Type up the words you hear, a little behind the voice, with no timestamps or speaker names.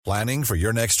Planning for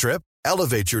your next trip?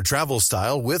 Elevate your travel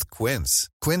style with Quince.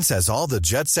 Quince has all the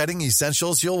jet-setting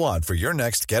essentials you'll want for your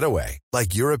next getaway,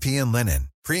 like European linen,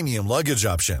 premium luggage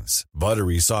options,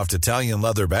 buttery soft Italian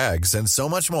leather bags, and so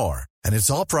much more. And it's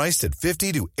all priced at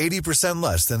 50 to 80%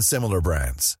 less than similar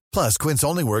brands. Plus, Quince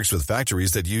only works with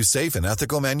factories that use safe and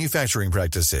ethical manufacturing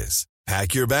practices.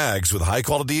 Pack your bags with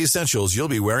high-quality essentials you'll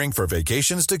be wearing for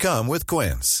vacations to come with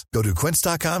Quince. Go to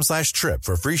quince.com/trip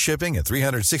for free shipping and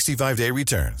 365-day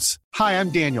returns. Hi, I'm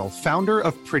Daniel, founder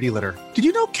of Pretty Litter. Did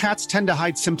you know cats tend to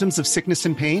hide symptoms of sickness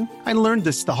and pain? I learned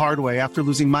this the hard way after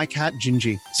losing my cat,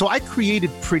 Gingy. So I created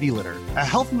Pretty Litter, a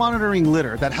health monitoring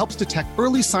litter that helps detect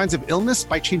early signs of illness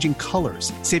by changing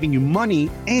colors, saving you money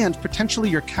and potentially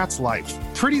your cat's life.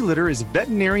 Pretty Litter is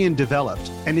veterinarian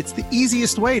developed, and it's the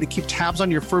easiest way to keep tabs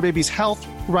on your fur baby's health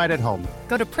right at home.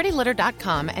 Go to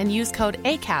prettylitter.com and use code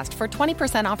ACAST for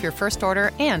 20% off your first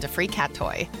order and a free cat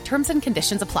toy. Terms and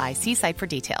conditions apply. See site for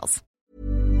details.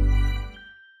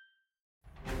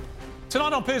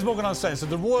 Tonight on Piers Morgan Uncensored,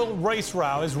 the royal race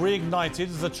row is reignited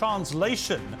as the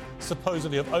translation,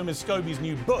 supposedly, of Omid Scobie's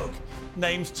new book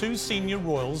names two senior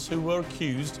royals who were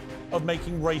accused of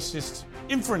making racist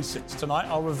inferences. Tonight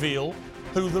I'll reveal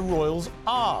who the royals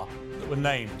are that were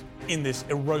named in this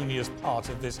erroneous part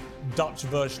of this Dutch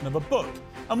version of a book.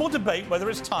 And we'll debate whether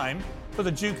it's time for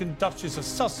the Duke and Duchess of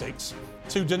Sussex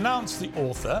to denounce the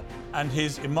author and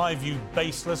his, in my view,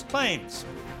 baseless claims.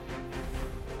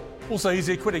 Also, he's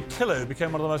the acquitted killer who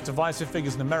became one of the most divisive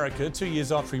figures in America 2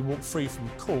 years after he walked free from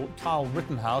court. Kyle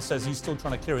Rittenhouse says he's still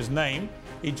trying to clear his name.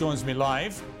 He joins me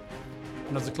live.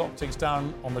 And as the clock ticks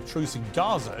down on the truce in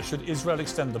Gaza, should Israel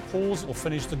extend the pause or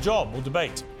finish the job? We'll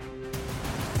debate.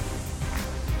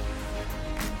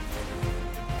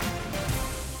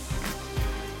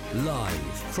 Live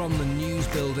from the News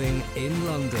Building in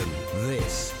London,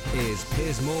 this is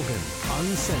Piers Morgan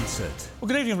Uncensored. Well,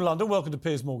 good evening from London. Welcome to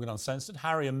Piers Morgan Uncensored.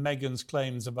 Harry and Meghan's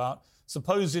claims about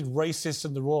supposed racists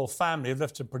in the royal family have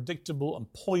left a predictable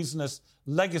and poisonous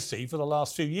legacy for the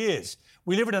last few years.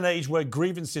 We live in an age where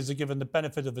grievances are given the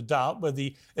benefit of the doubt, where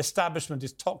the establishment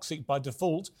is toxic by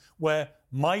default, where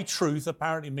my truth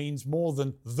apparently means more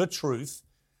than the truth.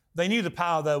 They knew the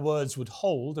power their words would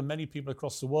hold, and many people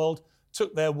across the world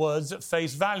took their words at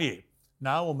face value.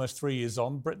 Now, almost 3 years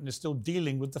on, Britain is still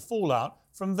dealing with the fallout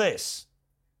from this.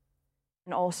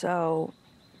 And also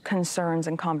concerns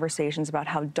and conversations about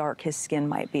how dark his skin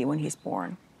might be when he's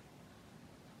born.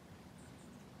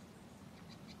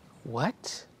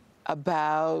 What?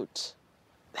 About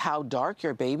how dark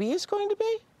your baby is going to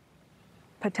be?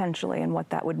 Potentially, and what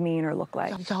that would mean or look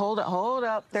like. Hold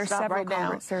up. There's Stop several right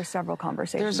now. There's several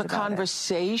conversations. There's a about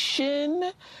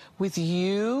conversation with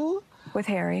you? With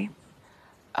Harry.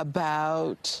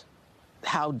 About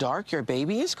how dark your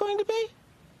baby is going to be?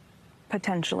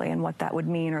 Potentially, and what that would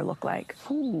mean or look like.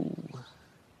 Ooh.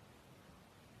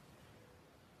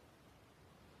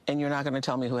 And you're not going to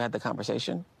tell me who had the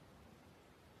conversation?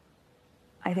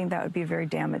 I think that would be very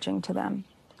damaging to them.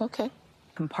 Okay.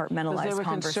 Compartmentalized They were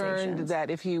conversations. concerned that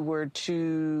if he were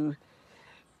too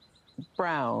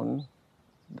brown,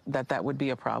 that would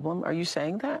be a problem. Are you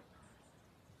saying that?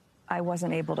 I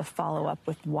wasn't able to follow up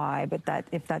with why, but that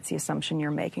if that's the assumption you're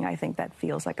making, I think that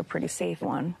feels like a pretty safe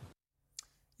one.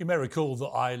 You may recall that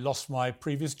I lost my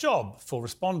previous job for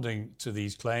responding to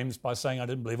these claims by saying I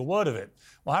didn't believe a word of it.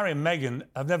 Well, Harry and Meghan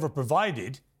have never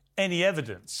provided any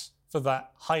evidence for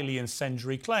that highly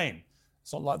incendiary claim.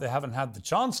 It's not like they haven't had the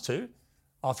chance to.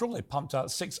 After all, they pumped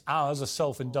out 6 hours of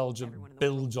self-indulgent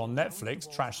bilge on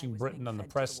Netflix, trashing Britain and the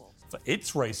press for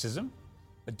its racism.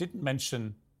 They didn't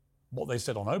mention what they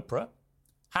said on Oprah.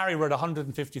 Harry read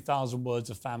 150,000 words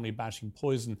of family-bashing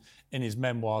poison in his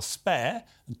memoir Spare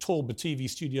and toured the TV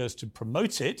studios to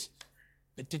promote it.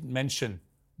 It didn't mention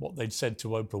what they'd said to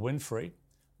Oprah Winfrey.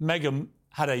 Meghan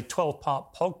had a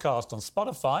 12-part podcast on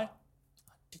Spotify.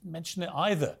 Didn't mention it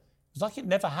either. It was like it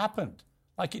never happened,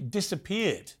 like it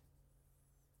disappeared.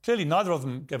 Clearly, neither of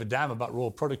them gave a damn about royal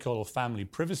protocol or family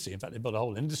privacy. In fact, they built a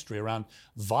whole industry around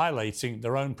violating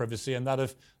their own privacy and that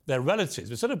of their relatives.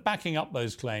 Instead of backing up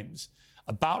those claims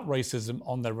about racism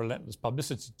on their relentless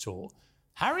publicity tour,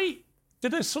 Harry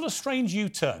did a sort of strange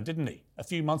U-turn, didn't he, a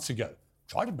few months ago?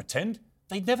 Tried to pretend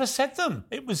they'd never said them.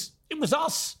 It was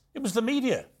us. It was the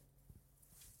media.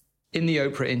 In the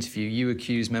Oprah interview, you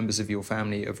accuse members of your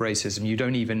family of racism. You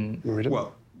don't even...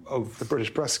 Well, the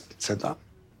British press said that.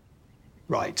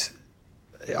 Right.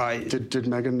 Did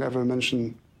Meghan ever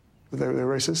mention that they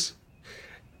were racist?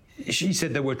 She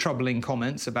said there were troubling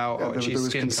comments about there was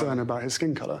skin concern colour. about his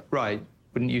skin colour. Right.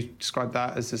 Wouldn't you describe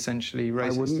that as essentially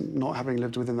racist? I wouldn't, not having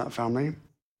lived within that family.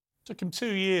 Took him 2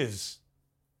 years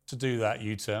to do that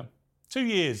U-turn. 2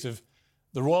 years of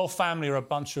the royal family are a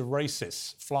bunch of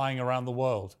racists flying around the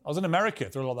world. I was in America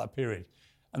through a lot of that period,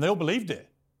 and they all believed it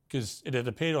because it had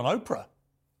appeared on Oprah.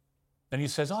 Then he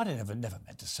says, I never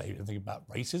meant to say anything about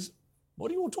racism.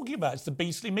 What are you all talking about? It's the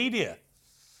beastly media.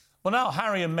 Well, now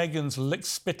Harry and Meghan's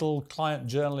lick-spittle client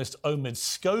journalist Omid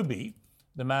Scobie,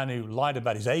 the man who lied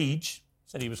about his age,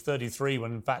 said he was 33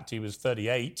 when in fact he was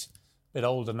 38, a bit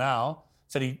older now,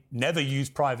 said he never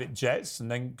used private jets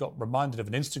and then got reminded of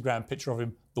an Instagram picture of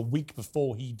him the week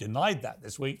before he denied that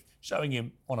this week, showing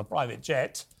him on a private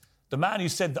jet. The man who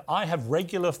said that I have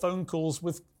regular phone calls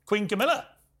with Queen Camilla.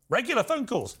 Regular phone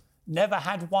calls. Never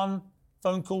had one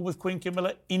phone call with Queen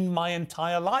Camilla in my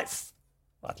entire life.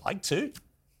 I'd like to,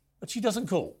 but she doesn't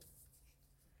call.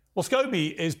 Well,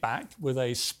 Scobie is back with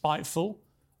a spiteful,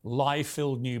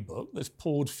 lie-filled new book that's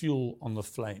poured fuel on the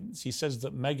flames. He says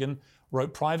that Meghan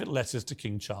wrote private letters to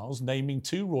King Charles, naming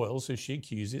 2 royals who she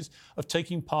accuses of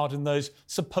taking part in those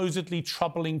supposedly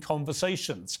troubling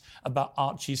conversations about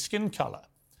Archie's skin colour.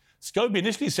 Scobie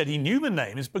initially said he knew the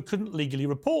names but couldn't legally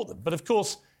report them. But of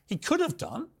course, he could have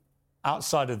done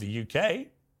outside of the UK.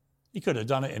 He could have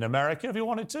done it in America if he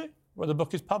wanted to, where the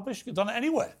book is published. He could have done it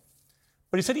anywhere.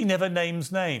 But he said he never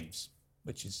names names,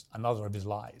 which is another of his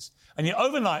lies. And yet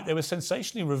overnight they were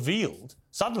sensationally revealed,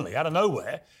 suddenly, out of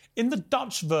nowhere, in the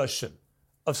Dutch version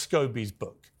of Scobie's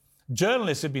book.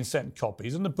 Journalists had been sent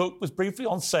copies and the book was briefly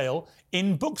on sale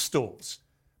in bookstores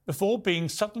before being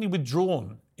suddenly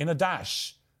withdrawn in a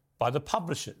dash by the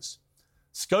publishers.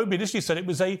 Scobie initially said it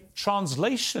was a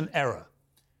translation error,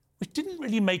 which didn't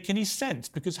really make any sense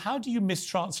because how do you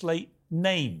mistranslate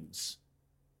names?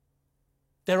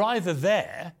 They're either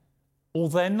there or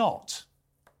they're not.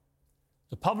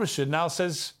 The publisher now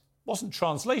says it wasn't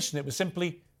translation, it was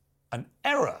simply an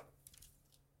error.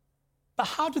 But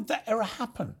how did that error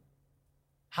happen?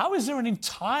 How is there an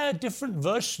entire different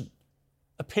version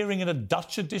appearing in a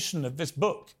Dutch edition of this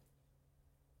book?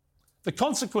 The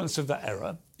consequence of that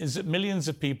error is that millions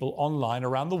of people online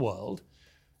around the world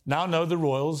now know the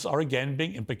royals are again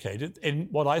being implicated in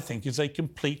what I think is a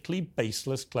completely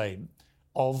baseless claim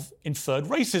of inferred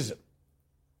racism.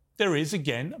 There is,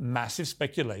 again, massive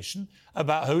speculation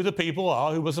about who the people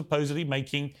are who were supposedly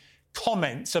making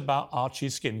comments about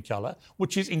Archie's skin colour,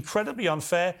 which is incredibly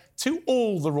unfair to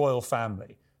all the royal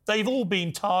family. They've all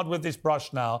been tarred with this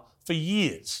brush now for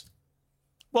years.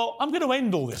 Well, I'm going to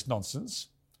end all this nonsense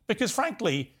because,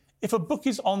 frankly, if a book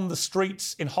is on the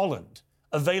streets in Holland,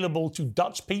 available to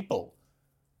Dutch people,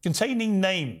 containing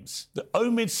names that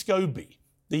Omid Scobie,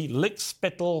 the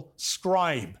lick-spittle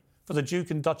scribe for the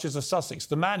Duke and Duchess of Sussex,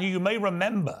 the man who you may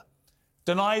remember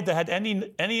denied they had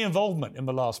any involvement in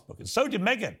the last book. And so did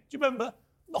Meghan. Do you remember?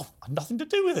 No, had nothing to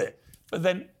do with it. But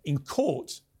then in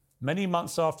court, many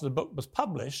months after the book was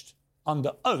published,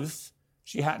 under oath,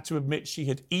 she had to admit she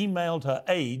had emailed her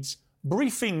aides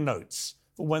briefing notes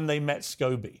for when they met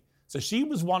Scobie. So she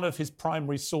was one of his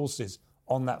primary sources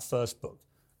on that first book.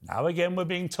 Now again, we're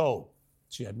being told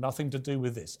she had nothing to do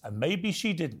with this. And maybe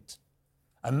she didn't.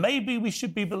 And maybe we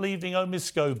should be believing Omid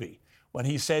Scobie when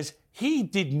he says he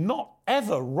did not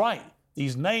ever write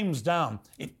these names down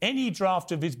in any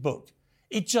draft of his book.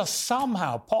 It just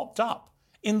somehow popped up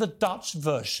in the Dutch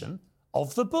version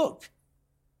of the book.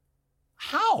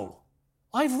 How?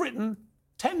 I've written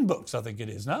 10 books, I think it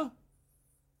is now.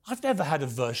 I've never had a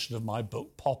version of my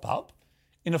book pop up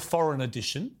in a foreign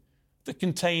edition that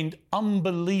contained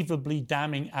unbelievably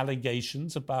damning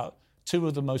allegations about 2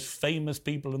 of the most famous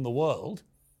people in the world,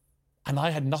 and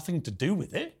I had nothing to do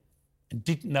with it and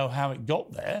didn't know how it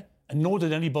got there, and nor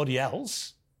did anybody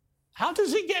else. How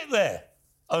does it get there,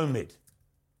 Omid?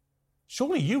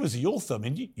 Surely you as the author, I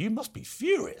mean, you must be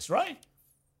furious, right?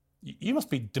 You must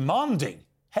be demanding.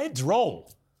 Heads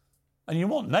roll. And you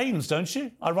want names, don't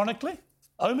you, ironically,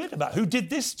 Omid, about who did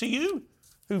this to you?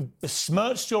 Who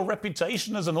besmirched your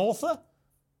reputation as an author?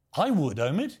 I would,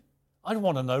 Omid. I'd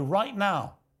want to know right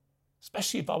now,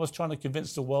 especially if I was trying to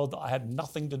convince the world that I had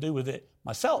nothing to do with it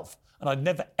myself and I'd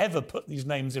never, ever put these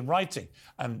names in writing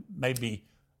and maybe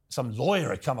some lawyer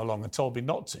had come along and told me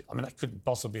not to. I mean, that couldn't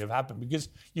possibly have happened because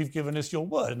you've given us your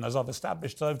word, and as I've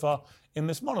established so far in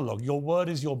this monologue, your word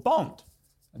is your bond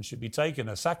and should be taken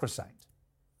as sacrosanct.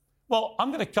 Well,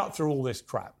 I'm going to cut through all this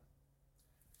crap.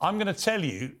 I'm going to tell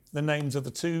you the names of the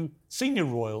 2 senior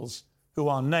royals who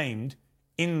are named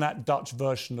in that Dutch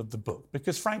version of the book.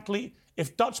 Because frankly,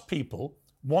 if Dutch people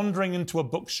wandering into a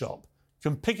bookshop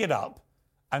can pick it up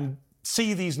and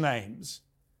see these names,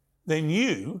 then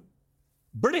you,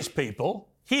 British people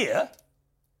here,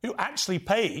 who actually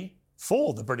pay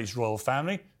for the British royal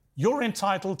family, you're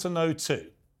entitled to know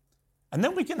too. And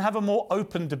then we can have a more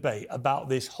open debate about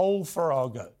this whole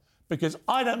farrago because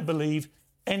I don't believe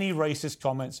any racist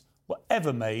comments were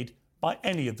ever made by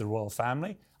any of the royal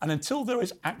family. And until there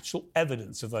is actual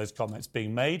evidence of those comments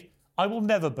being made, I will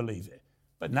never believe it.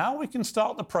 But now we can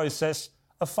start the process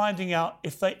of finding out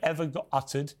if they ever got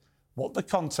uttered, what the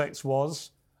context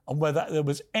was, and whether there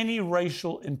was any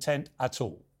racial intent at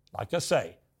all. Like I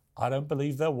say, I don't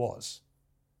believe there was.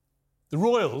 The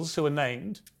royals who are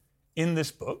named in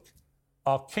this book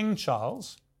are King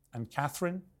Charles and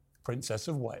Catherine, Princess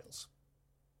of Wales.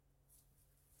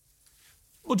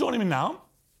 Well, joining me now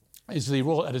is the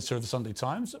royal editor of the Sunday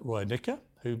Times, Roy Nicker,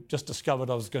 who just discovered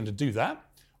I was going to do that,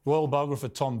 royal biographer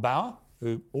Tom Bower,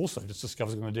 who also just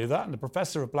discovered I was going to do that, and the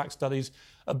professor of Black Studies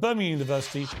at Birmingham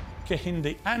University,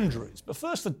 Kehinde Andrews. But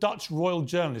first, the Dutch royal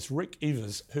journalist Rick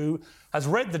Evers, who has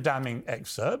read the damning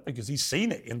excerpt because he's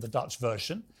seen it in the Dutch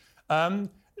version.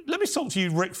 Let me talk to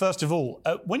you, Rick, first of all.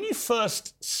 When you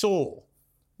first saw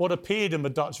what appeared in the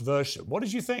Dutch version, what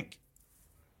did you think?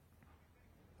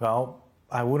 Well,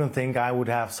 I wouldn't think I would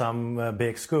have some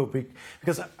big scoop,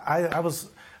 because I was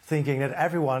thinking that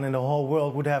everyone in the whole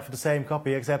world would have the same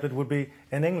copy, except it would be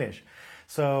in English.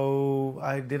 So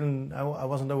I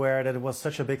wasn't aware that it was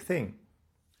such a big thing.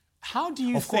 How do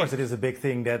you think... Of course, it is a big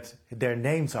thing that their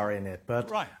names are in it, but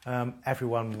right.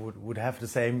 Everyone would have the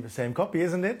same copy,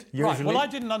 isn't it? Usually. Right.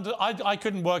 Well, I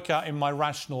couldn't work out in my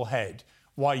rational head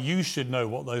why you should know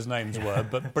what those names were,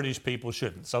 but British people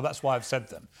shouldn't. So that's why I've said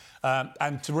them.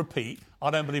 And to repeat, I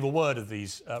don't believe a word of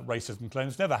these racism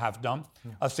claims, never have done.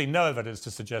 Yeah. I've seen no evidence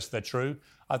to suggest they're true.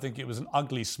 I think it was an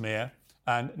ugly smear.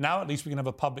 And now at least we can have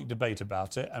a public debate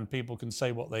about it and people can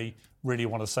say what they really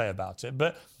want to say about it.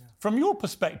 But from your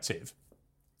perspective,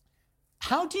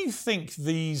 how do you think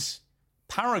these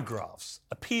paragraphs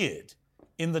appeared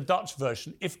in the Dutch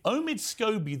version if Omid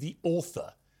Scobie, the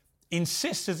author,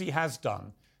 insists, as he has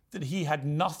done, that he had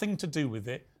nothing to do with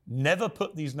it, never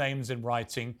put these names in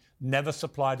writing, never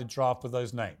supplied a draft with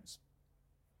those names?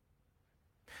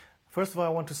 First of all, I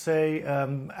want to say,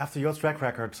 after your track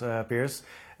record, Piers,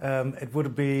 it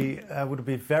would be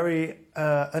very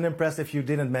unimpressed if you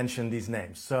didn't mention these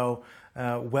names. So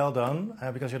well done,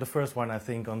 because you're the first one, I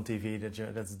think, on TV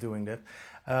that's doing that.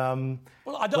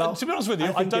 To be honest with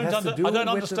you, I don't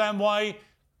understand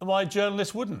why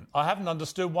journalists wouldn't. I haven't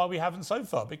understood why we haven't so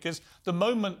far, because the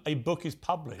moment a book is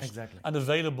published and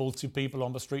available to people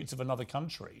on the streets of another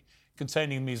country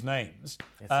containing these names,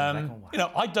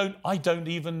 I don't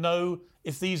even know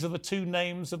if these are the two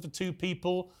names of the two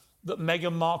people that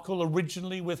Meghan Markle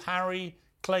originally with Harry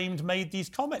claimed made these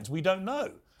comments. We don't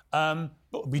know.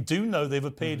 But we do know they've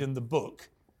appeared in the book,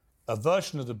 a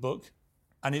version of the book,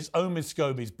 and it's Omid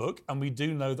Scobie's book, and we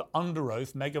do know that under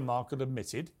oath Meghan Markle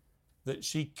admitted that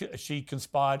she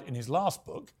conspired in his last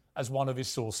book as one of his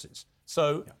sources.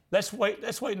 So let's wait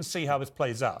and see how this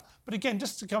plays out. But again,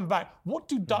 just to come back, what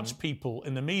do Dutch people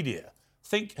in the media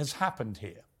think has happened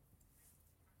here?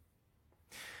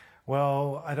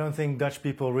 Well, I don't think Dutch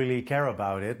people really care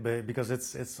about it, because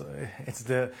it's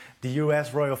the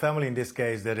U.S. royal family in this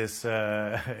case that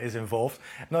is involved.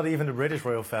 Not even the British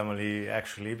royal family,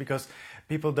 actually, because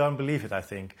people don't believe it, I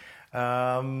think. But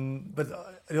on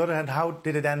the other hand, how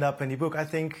did it end up in the book? I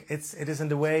think it is in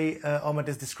the way Omid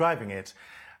is describing it.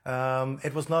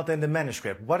 It was not in the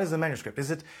manuscript. What is the manuscript? Is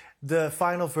it the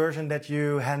final version that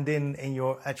you hand in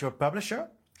at your publisher?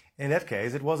 In that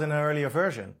case, it was in an earlier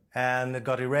version, and it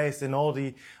got erased in all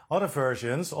the other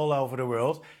versions all over the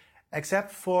world,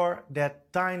 except for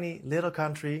that tiny little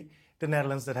country, the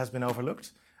Netherlands, that has been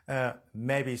overlooked.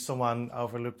 Maybe someone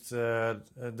overlooked the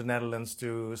Netherlands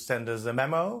to send us a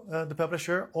memo, the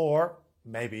publisher, or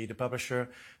maybe the publisher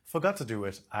forgot to do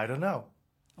it. I don't know.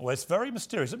 Well, it's very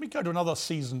mysterious. Let me go to another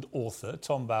seasoned author,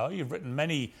 Tom Bower. You've written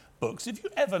many books. Have you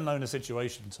ever known a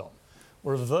situation, Tom,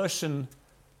 where a version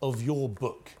of your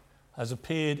book has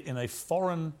appeared in a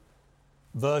foreign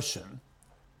version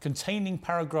containing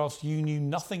paragraphs you knew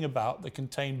nothing about that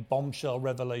contain bombshell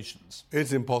revelations?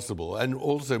 It's impossible. And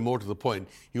also, more to the point,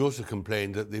 you also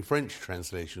complained that the French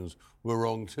translations were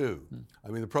wrong too. I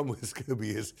mean, the problem with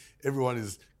Scobie is everyone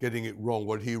is getting it wrong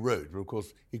what he wrote. But of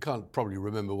course, he can't probably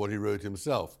remember what he wrote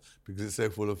himself because it's so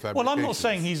full of fabrications. Well, I'm not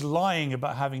saying he's lying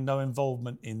about having no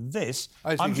involvement in this.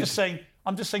 I'm just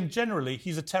saying generally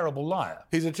he's a terrible liar.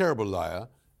 He's a terrible liar.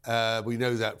 We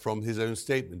know that from his own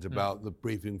statement about the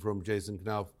briefing from Jason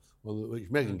Knauf, which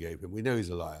Meghan gave him. We know he's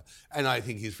a liar. And I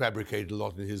think he's fabricated a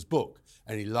lot in his book.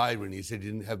 And he lied when he said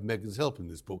he didn't have Meghan's help in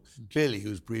this book. Clearly, he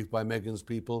was briefed by Meghan's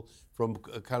people from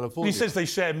California. He says they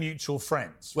share mutual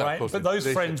friends, right? But those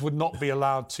friends would not be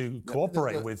allowed to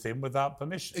cooperate with him without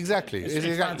permission. Exactly. It's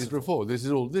exactly before.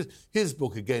 His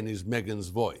book, again, is Meghan's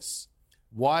voice.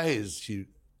 Why is she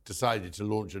decided to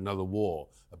launch another war,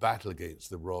 a battle against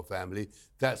the royal family,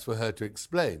 that's for her to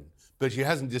explain. But she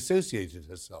hasn't dissociated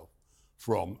herself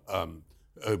from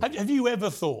Have you ever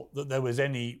thought that there was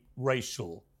any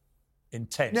racial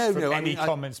intent from any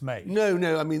comments made? No.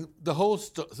 I mean, the whole...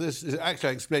 this is actually,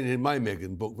 I explained it in my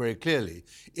Meghan book very clearly.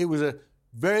 It was a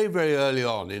very, very early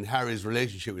on in Harry's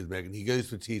relationship with Meghan. He goes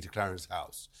for tea to Clarence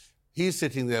House. He's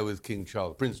sitting there with King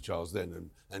Charles, Prince Charles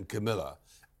then, and Camilla,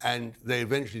 and they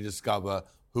eventually discover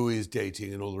who he's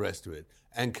dating and all the rest of it.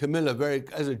 And Camilla, very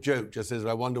as a joke, just says,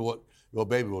 I wonder what your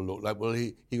baby will look like. Will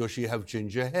he or she have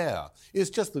ginger hair? It's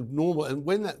just the normal... And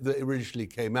when that originally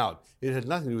came out, it had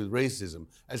nothing to do with racism,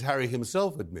 as Harry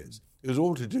himself admits. It was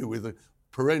all to do with the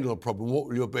perennial problem, what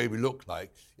will your baby look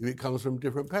like if it comes from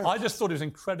different parents? I just thought it was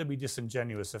incredibly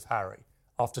disingenuous of Harry,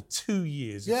 after 2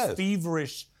 years of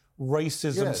feverish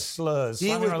racism slurs.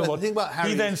 The thing about Harry...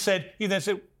 He then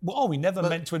said, well, we never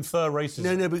meant to infer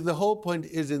racism. No, but the whole point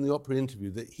is in the Opera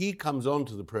interview that he comes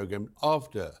onto the programme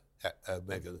after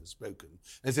Meghan has spoken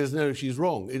and says, no, she's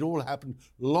wrong. It all happened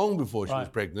long before she was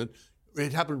pregnant.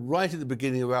 It happened right at the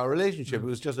beginning of our relationship. It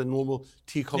was just a normal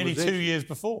tea conversation. Nearly 2 years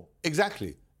before.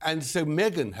 Exactly. And so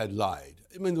Meghan had lied.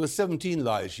 I mean, there were 17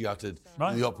 lies she uttered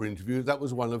in the Opera interview. That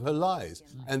was one of her lies.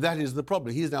 And that is the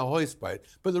problem. He's now hoist by it.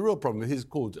 But the real problem is he's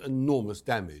caused enormous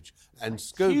damage. And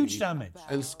Scobie... Huge damage.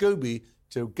 And Scobie,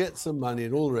 to get some money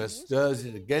and all the rest, stirs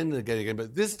it again and again and again.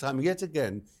 But this time, yet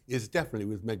again, is definitely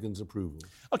with Meghan's approval.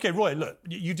 OK, Roy, look,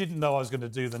 you didn't know I was going to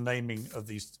do the naming of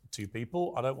these two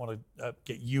people. I don't want to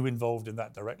get you involved in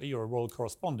that directly. You're a royal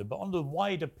correspondent. But on the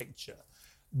wider picture,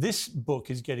 this book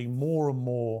is getting more and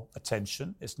more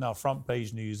attention. It's now front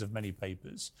page news of many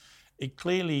papers. It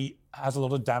clearly has a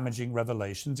lot of damaging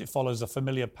revelations. It follows a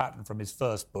familiar pattern from his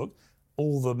first book.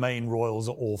 All the main royals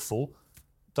are awful.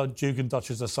 Duke and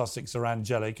Duchess of Sussex are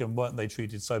angelic, and weren't they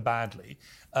treated so badly?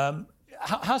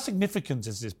 How significant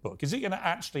is this book? Is it going to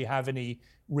actually have any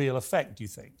real effect, do you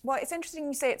think? Well, it's interesting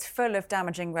you say it's full of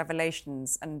damaging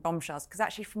revelations and bombshells, because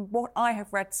actually from what I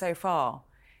have read so far,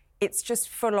 it's just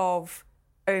full of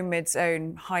Omid's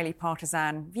own highly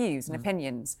partisan views and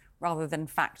opinions, rather than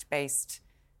fact-based,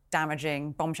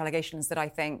 damaging bombshell allegations that I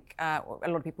think a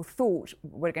lot of people thought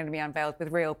were going to be unveiled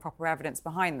with real, proper evidence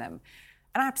behind them.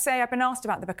 And I have to say, I've been asked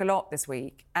about the book a lot this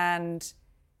week, and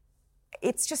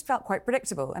it's just felt quite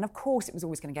predictable. And of course it was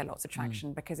always going to get lots of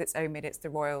traction because it's Omid, it's the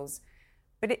royals.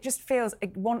 But it just feels,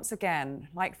 once again,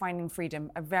 like Finding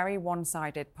Freedom, a very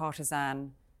one-sided,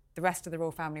 partisan... The rest of the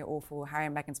royal family are awful. Harry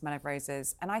and Meghan smell of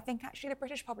roses. And I think actually the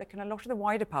British public and a lot of the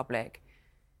wider public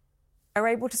are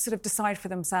able to sort of decide for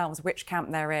themselves which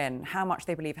camp they're in, how much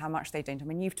they believe, how much they don't. I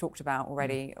mean, you've talked about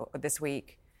already this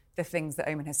week the things that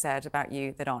Omid has said about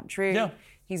you that aren't true. Yeah.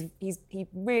 He's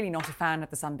really not a fan of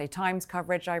the Sunday Times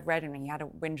coverage I've read, and he had a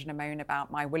whinge and a moan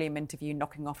about my William interview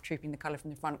knocking off Trooping the Colour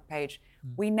from the front page.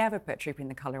 We never put Trooping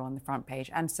the Colour on the front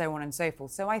page, and so on and so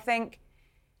forth. So I think...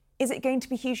 Is it going to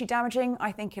be hugely damaging?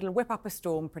 I think it'll whip up a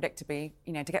storm, predictably,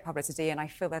 to get publicity, and I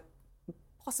feel that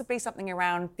possibly something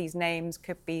around these names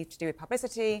could be to do with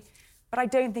publicity, but I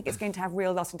don't think it's going to have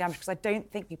real lasting damage, because I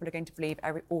don't think people are going to believe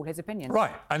all his opinions.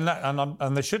 Right,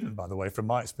 and they shouldn't, by the way, from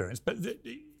my experience. But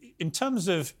in terms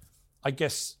of, I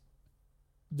guess,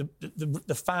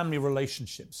 the family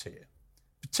relationships here,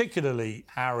 particularly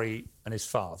Harry and his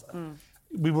father...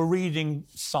 We were reading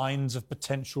signs of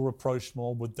potential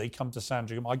rapprochement. Would they come to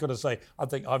Sandringham? I've got to say, I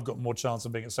think I've got more chance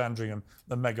of being at Sandringham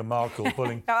than Meghan Markle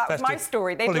pulling that was my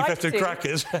story. They'd like festive to.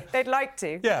 Crackers. They'd like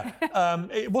to. Yeah.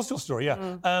 It was your story,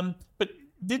 yeah. But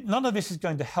none of this is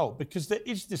going to help, because there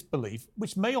is this belief,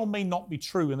 which may or may not be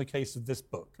true in the case of this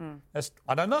book.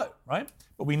 I don't know, right?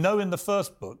 But we know in the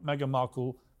first book, Meghan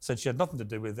Markle said she had nothing to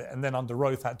do with it, and then under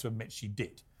oath had to admit she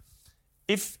did.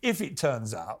 If it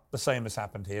turns out the same has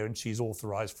happened here and she's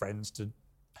authorised friends to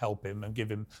help him and give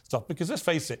him stuff, because let's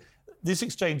face it, this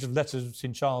exchange of letters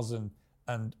between Charles and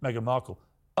Meghan Markle,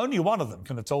 only one of them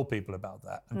can have told people about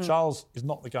that. And Charles is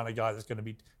not the kind of guy that's going to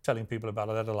be telling people about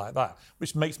a letter like that,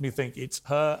 which makes me think it's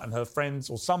her and her friends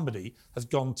or somebody has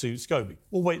gone to Scobie.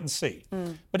 We'll wait and see.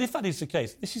 But if that is the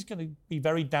case, this is going to be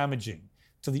very damaging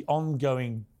to the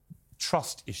ongoing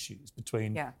trust issues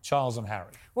between Charles and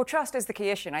Harry. Well, trust is the key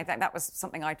issue, and I think that was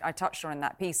something I touched on in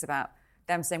that piece about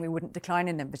them saying we wouldn't decline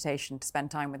an invitation to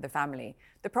spend time with the family.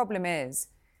 The problem is,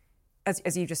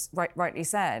 as you just rightly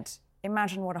said,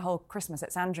 imagine what a whole Christmas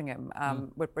at Sandringham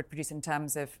would produce in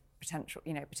terms of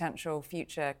potential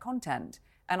future content.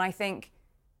 And I think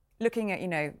looking at,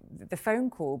 the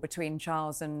phone call between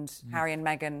Charles and Harry and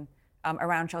Meghan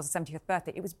around Charles' 70th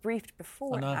birthday, it was briefed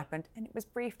before it happened, and it was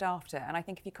briefed after. And I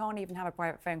think if you can't even have a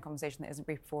private phone conversation that isn't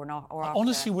briefed before or after... I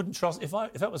honestly wouldn't trust... If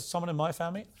that was someone in my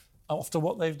family, after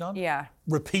what they've done? Yeah.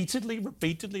 Repeatedly.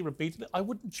 I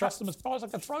wouldn't trust them as far as I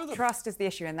could throw them. Trust is the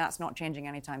issue, and that's not changing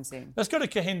anytime soon. Let's go to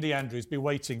Kahindi, Andrew, who's been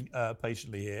waiting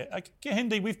patiently here.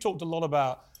 Kahindi, we've talked a lot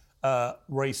about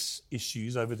race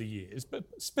issues over the years, but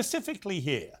specifically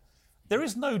here, there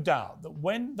is no doubt that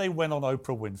when they went on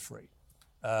Oprah Winfrey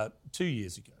 2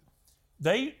 years ago,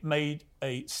 they made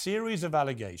a series of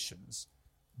allegations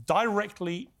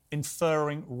directly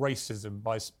inferring racism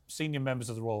by senior members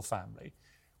of the royal family,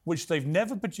 which they've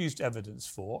never produced evidence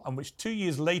for, and which 2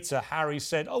 years later Harry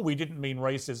said, oh, we didn't mean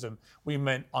racism, we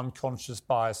meant unconscious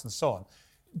bias and so on.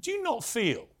 Do you not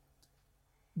feel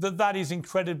that that is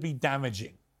incredibly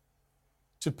damaging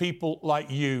to people like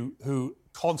you who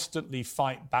constantly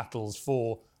fight battles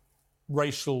for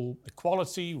racial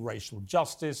equality, racial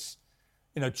justice,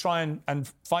 try and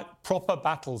fight proper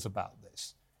battles about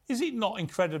this? Is it not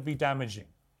incredibly damaging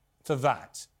to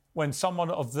that when someone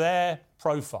of their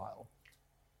profile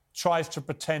tries to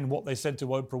pretend what they said to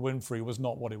Oprah Winfrey was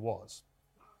not what it was?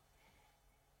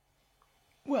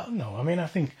 Well, no. I mean, I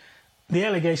think the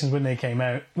allegations when they came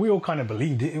out, we all kind of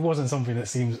believed it. It wasn't something that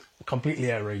seems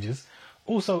completely outrageous.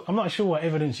 Also, I'm not sure what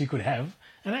evidence you could have.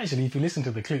 And actually, if you listen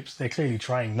to the clips, they're clearly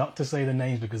trying not to say the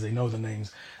names because they know the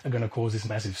names are going to cause this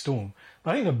massive storm.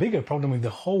 But I think the bigger problem with the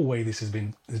whole way this has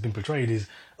been portrayed is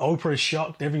Oprah's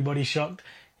shocked, everybody's shocked.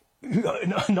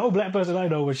 No black person I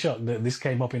know was shocked that this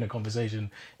came up in a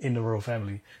conversation in the royal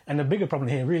family. And the bigger problem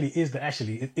here really is that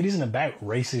actually it isn't about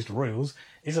racist royals.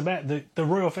 It's about the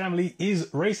royal family is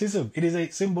racism. It is a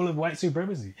symbol of white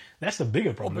supremacy. That's the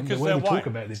bigger problem. Because the way we white. talk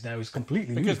about this now is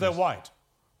completely because ludicrous. They're white.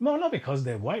 No, not because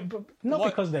they're white, but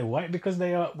because they're white, because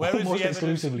they are almost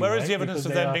exclusively white. Where is the evidence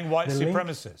of them being white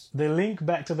supremacists? The link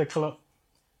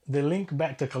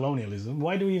back to colonialism.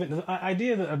 Why do we even... The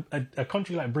idea that a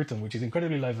country like Britain, which is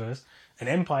incredibly diverse, an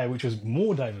empire which was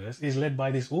more diverse, is led by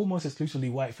this almost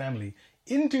exclusively white family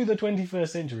into the 21st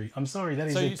century. I'm sorry, that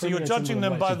is so you're judging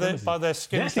them by their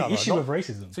skin That's colour. That's the issue of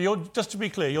racism. So just to be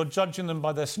clear, you're judging them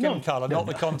by their skin colour, not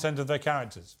the content of their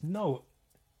characters. No.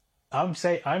 I'm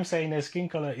saying their skin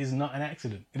colour is not an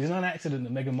accident. It is not an accident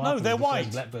that Meghan Markle is the white.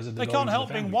 First black person. They can't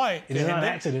help being white. It is not an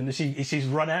accident that she's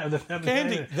run out of the family.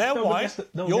 Kahindi, they're white.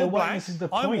 You're black.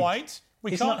 I'm white.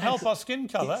 We can't help our skin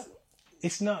colour.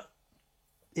 It's not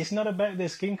about their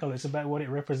skin colour. It's about what it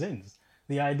represents.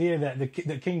 The idea that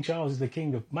that King Charles is the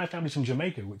king of... My family's from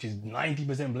Jamaica, which is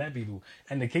 90% black people,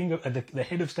 and the king of the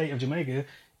head of state of Jamaica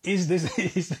is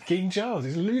the King Charles.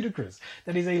 It's ludicrous.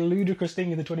 That is a ludicrous thing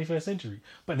in the 21st century.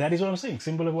 But that is what I'm saying,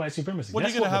 symbol of white supremacy. Well,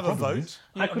 you're going to have a vote.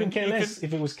 I couldn't care less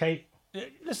if it was Kate.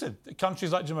 Listen,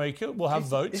 countries like Jamaica will have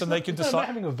votes and they can decide... It's not about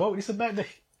having a vote, it's about the...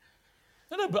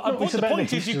 the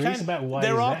point is you can...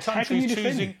 There are countries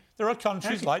choosing... There are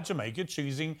countries like Jamaica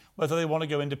choosing whether they want to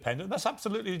go independent. That's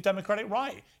absolutely a democratic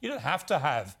right. You don't have to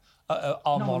have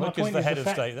our monarch as the head of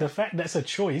state. The fact that's a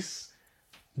choice...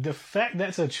 The fact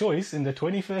that's a choice in the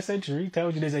 21st century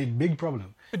tells you there's a big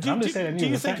problem. Do you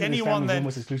think anyone then...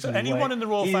 anyone in the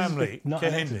royal family,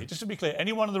 Kahindi, just to be clear,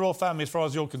 anyone in the royal family, as far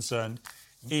as you're concerned,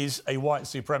 is a white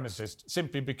supremacist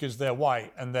simply because they're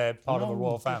white and they're part of the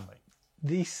royal family?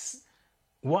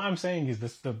 What I'm saying is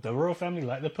the royal family,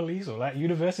 like the police or like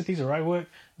universities where I work,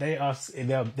 they are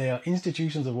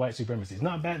institutions of white supremacy. It's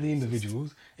not about the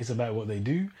individuals. It's about what they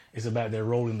do. It's about their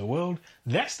role in the world.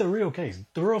 That's the real case.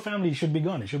 The royal family should be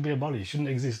gone. It should be abolished. It shouldn't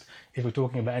exist if we're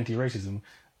talking about anti-racism.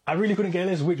 I really couldn't care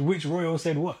less which royal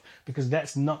said what, because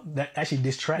that actually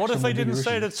distracts. What if they didn't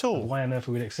say it at all? Why on earth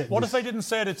would we accept? What if they didn't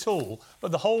say it at all,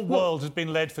 but the whole world has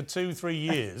been led for 2-3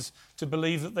 years to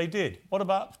believe that they did? What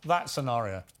about that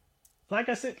scenario? Like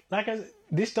I said,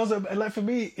 this doesn't, like for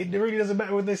me, it really doesn't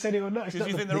matter whether they said it or not. Because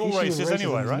you think they're all racist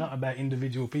anyway, right? It's not about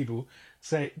individual people.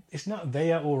 It's not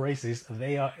they are all racist.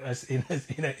 They are in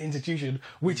an institution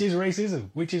which is racism,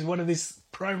 which is one of these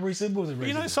primary symbols of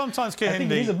racism. Sometimes, Kahindi... I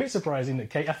think it is a bit surprising that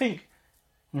Kate... I think...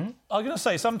 I'm going to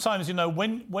say, sometimes,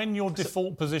 when your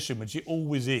default position, which it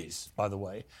always is, by the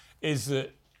way, is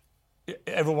that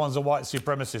everyone's a white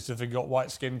supremacist if they've got white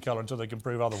skin colour until they can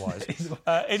prove otherwise.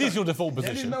 It is your default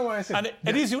position.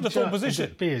 It is your default position.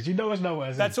 Piers, you know it's not what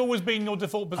I said. That's always been your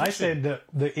default position. I said that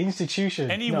the institution...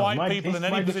 White people in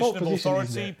any position of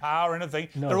authority, power, anything,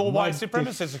 they're all white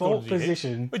supremacists according to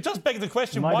you. It does beg the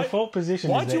question, why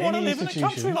do you want to live in a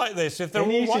country like this if they're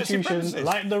all white supremacists?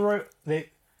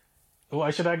 Like Why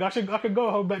should I? I could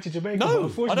go home back to Jamaica. No,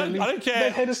 unfortunately, I don't care. The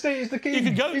head of state is the king. You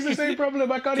can go. It's the same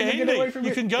problem. I can't even get away from it.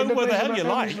 You can go where the hell you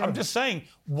like. I'm just saying,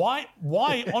 why?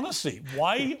 Honestly,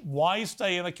 why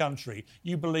stay in a country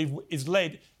you believe is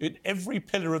led in every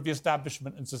pillar of the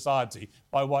establishment and society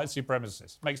by white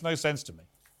supremacists? Makes no sense to me.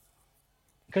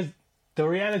 The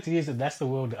reality is that that's the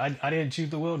world. I didn't choose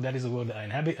the world. That is the world that I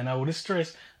inhabit. And I would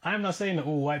stress, I'm not saying that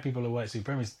all white people are white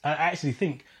supremacists. I actually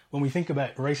think when we think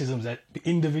about racism as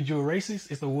individual races,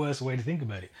 it's the worst way to think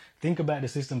about it. Think about the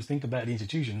systems, think about the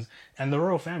institutions. And the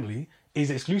royal family is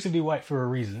exclusively white for a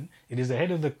reason. It is the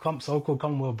head of the so-called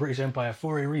Commonwealth British Empire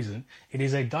for a reason. It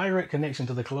is a direct connection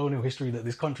to the colonial history that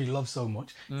this country loves so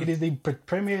much. It is the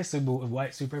premier symbol of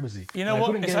white supremacy. You know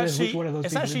what?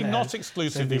 It's actually not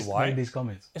exclusively white. These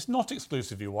comments. It's not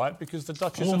exclusively white because the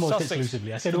Duchess almost of Sussex.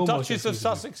 Exclusively. I said the almost Duchess of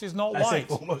Sussex is not white. I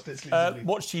said almost exclusively.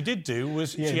 What she did do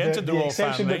was she entered the royal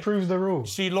exception family. That proves the rule.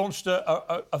 She launched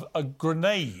a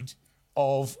grenade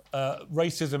of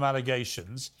racism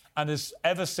allegations and has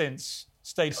ever since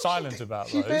stayed silent about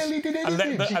those. She barely did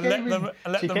anything.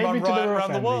 And let them run riot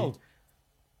around the world.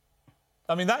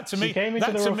 I mean, that to me... She came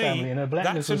into the royal family and her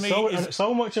blackness was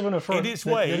so much of an affront in its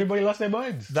way, everybody lost their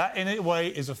minds. That, in its way,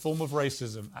 is a form of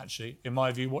racism, actually, in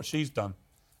my view, what she's done.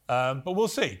 But we'll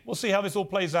see. We'll see how this all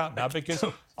plays out now, because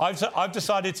I've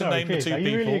decided to name Piers, the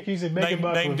two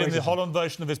people named in the Holland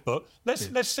version of this book.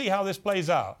 Let's see how this plays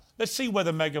out. Let's see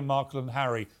whether Meghan Markle and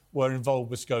Harry were involved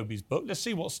with Scobie's book. Let's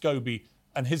see what Scobie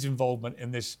and his involvement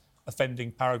in this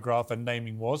offending paragraph and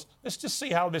naming was. Let's just see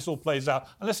how this all plays out.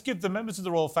 And let's give the members of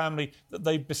the royal family that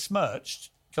they've besmirched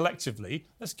collectively,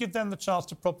 let's give them the chance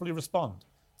to properly respond.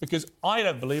 Because I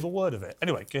don't believe a word of it.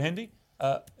 Anyway, Kahindi,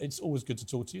 it's always good to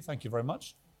talk to you. Thank you very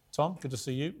much. Tom, good to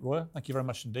see you. Roya, thank you very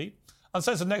much indeed.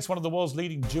 Uncensored next, one of the world's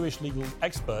leading Jewish legal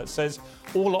experts says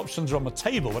all options are on the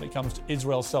table when it comes to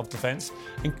Israel's self-defence,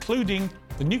 including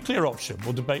the nuclear option.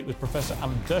 We'll debate with Professor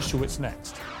Alan Dershowitz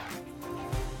next.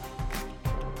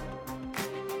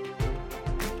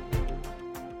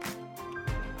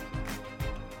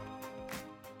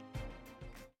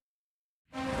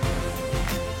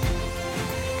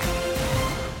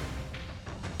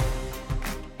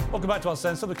 Welcome back to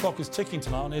Uncensored. The clock is ticking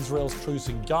tonight on Israel's truce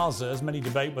in Gaza. As many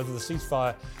debate whether the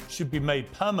ceasefire should be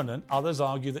made permanent, others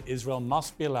argue that Israel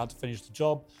must be allowed to finish the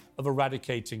job of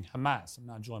eradicating Hamas. I'm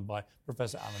now joined by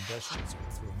Professor Alan Dershowitz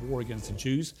through a war against the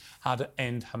Jews, how to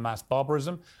end Hamas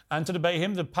barbarism, and to debate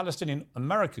him, the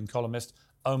Palestinian-American columnist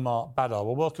Omar Badar.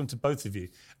 Well, welcome to both of you.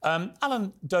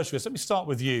 Alan Dershowitz, let me start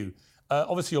with you.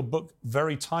 Obviously, your book,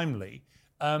 very timely.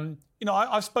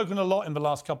 I've spoken a lot in the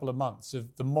last couple of months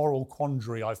of the moral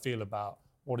quandary I feel about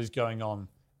what is going on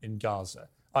in Gaza.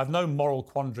 I have no moral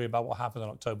quandary about what happened on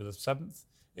October the 7th.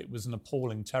 It was an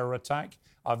appalling terror attack.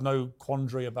 I have no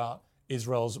quandary about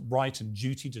Israel's right and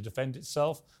duty to defend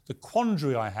itself. The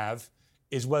quandary I have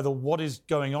is whether what is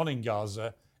going on in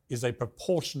Gaza is a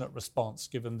proportionate response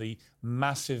given the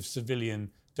massive civilian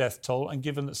death toll and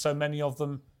given that so many of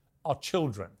them are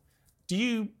children. Do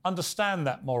you understand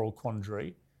that moral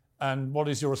quandary? And what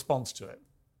is your response to it?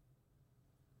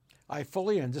 I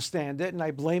fully understand it, and I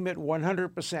blame it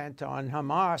 100% on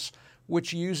Hamas,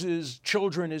 which uses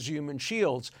children as human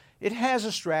shields. It has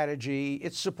a strategy.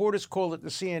 Its supporters call it the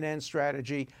CNN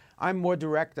strategy. I'm more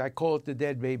direct. I call it the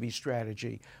dead baby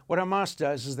strategy. What Hamas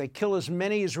does is they kill as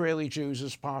many Israeli Jews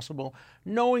as possible,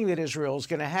 knowing that Israel is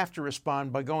going to have to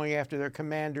respond by going after their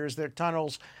commanders, their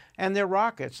tunnels, and their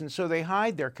rockets. And so they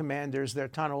hide their commanders, their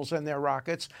tunnels, and their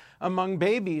rockets among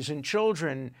babies and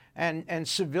children and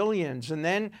civilians. And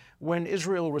then when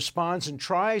Israel responds and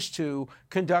tries to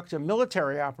conduct a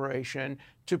military operation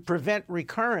to prevent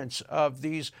recurrence of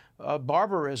these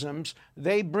barbarisms,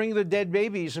 they bring the dead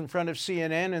babies in front of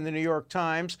CNN and the New York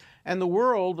Times. And the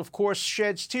world, of course,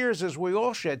 sheds tears, as we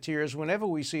all shed tears whenever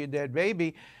we see a dead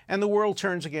baby. And the world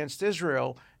turns against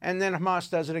Israel. And then Hamas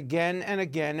does it again and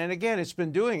again and again. It's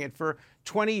been doing it for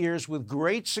 20 years with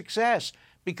great success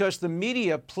because the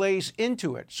media plays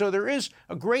into it. So there is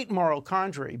a great moral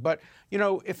quandary. But,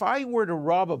 if I were to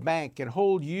rob a bank and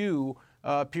hold you,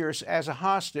 Piers, as a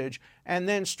hostage, and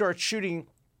then start shooting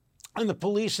on the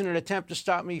police in an attempt to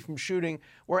stop me from shooting,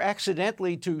 or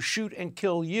accidentally to shoot and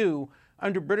kill you,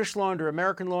 under British law, under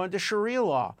American law, under Sharia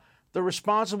law, the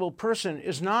responsible person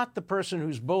is not the person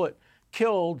whose bullet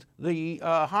killed the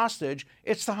hostage.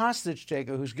 It's the hostage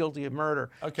taker who's guilty of murder.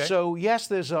 Okay. So, yes,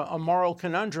 there's a moral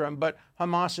conundrum, but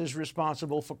Hamas is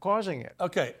responsible for causing it.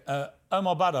 OK.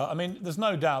 Omar Badar, I mean, there's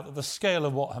no doubt that the scale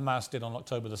of what Hamas did on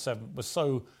October the 7th was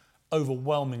so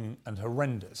overwhelming and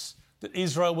horrendous that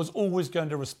Israel was always going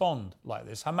to respond like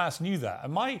this. Hamas knew that.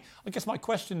 And I guess my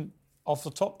question off the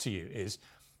top to you is,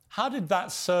 how did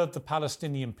that serve the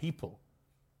Palestinian people?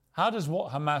 How does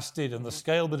what Hamas did and the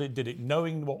scale that it did it,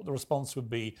 knowing what the response would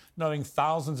be, knowing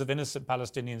thousands of innocent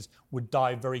Palestinians would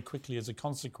die very quickly as a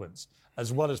consequence,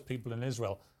 as well as people in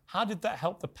Israel, how did that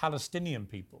help the Palestinian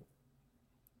people?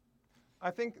 I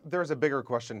think there's a bigger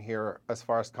question here as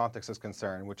far as context is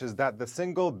concerned, which is that the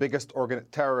single biggest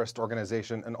terrorist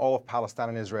organization in all of Palestine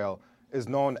and Israel is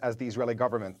known as the Israeli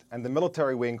government. And the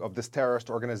military wing of this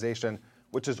terrorist organization,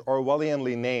 which is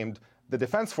Orwellianly named the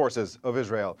Defense Forces of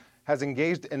Israel, has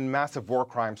engaged in massive war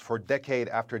crimes for decade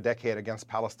after decade against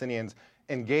Palestinians,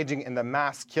 engaging in the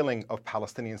mass killing of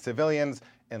Palestinian civilians,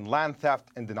 in land theft,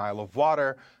 in denial of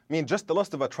water. I mean, just the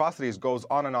list of atrocities goes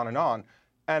on and on and on.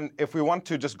 And if we want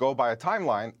to just go by a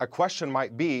timeline, a question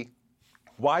might be,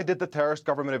 why did the terrorist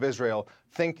government of Israel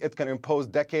think it can impose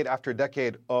decade after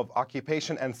decade of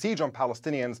occupation and siege on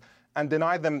Palestinians and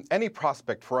deny them any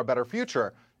prospect for a better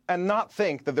future and not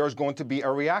think that there's going to be a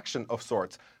reaction of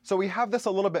sorts? So we have this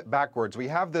a little bit backwards. We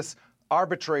have this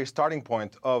arbitrary starting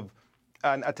point of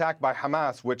an attack by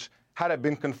Hamas, which, had it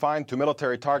been confined to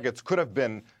military targets, could have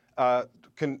been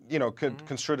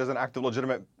construed as an act of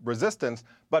legitimate resistance.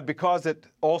 But because it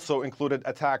also included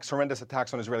attacks, horrendous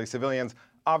attacks on Israeli civilians,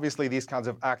 obviously these kinds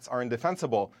of acts are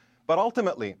indefensible. But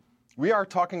ultimately, we are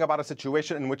talking about a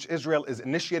situation in which Israel is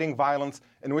initiating violence,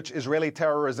 in which Israeli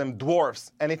terrorism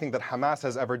dwarfs anything that Hamas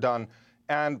has ever done.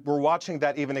 And we're watching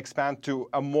that even expand to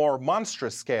a more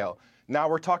monstrous scale. Now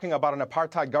we're talking about an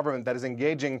apartheid government that is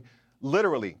engaging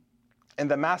literally in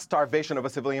the mass starvation of a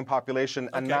civilian population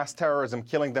and mass terrorism,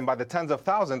 killing them by the tens of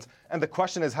thousands. And the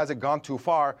question is, has it gone too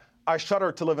far? I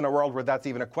shudder to live in a world where that's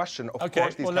even a question. Of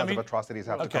course, these kinds of atrocities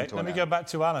have to come to an end. Let me go back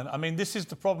to Alan. I mean, this is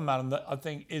the problem, Alan, that I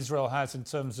think Israel has in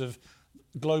terms of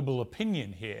global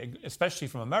opinion here, especially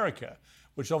from America,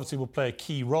 which obviously will play a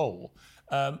key role.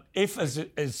 If, as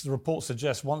the report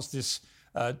suggests, once this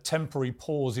temporary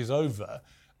pause is over,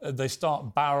 they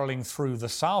start barreling through the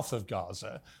south of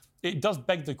Gaza, it does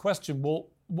beg the question, well,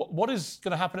 what is going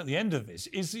to happen at the end of this?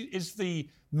 Is the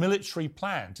military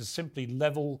plan to simply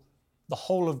level the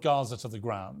whole of Gaza to the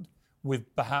ground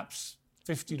with perhaps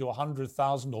 50 to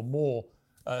 100,000 or more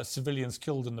civilians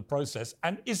killed in the process?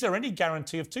 And is there any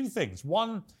guarantee of two things?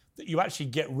 One, that you actually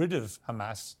get rid of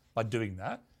Hamas by doing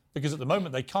that? Because at the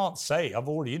moment they can't say, I've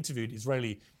already interviewed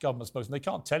Israeli government spokesmen,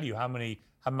 they can't tell you how many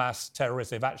Hamas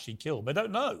terrorists they've actually killed. They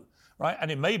don't know, right?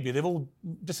 And it may be they've all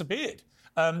disappeared.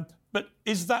 But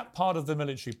is that part of the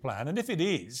military plan? And if it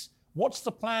is, what's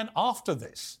the plan after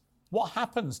this? What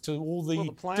happens to all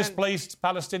the displaced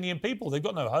Palestinian people? They've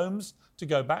got no homes to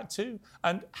go back to.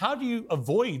 And how do you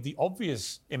avoid the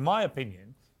obvious, in my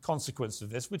opinion, consequence of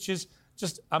this, which is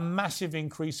just a massive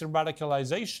increase in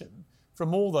radicalization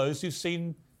from all those who've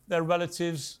seen their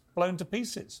relatives blown to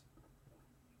pieces?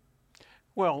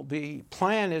 Well, the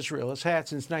plan Israel has had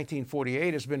since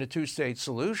 1948 has been a two-state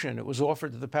solution. It was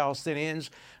offered to the Palestinians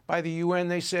by the UN.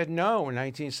 They said no. In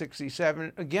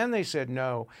 1967, again, they said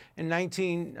no. In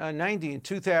 1990, in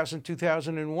 2000,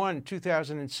 2001,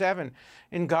 2007,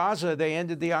 in Gaza, they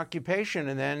ended the occupation,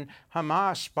 and then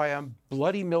Hamas, by a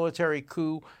bloody military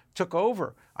coup, took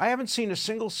over. I haven't seen a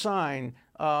single sign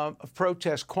of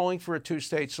protest calling for a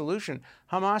two-state solution.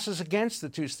 Hamas is against the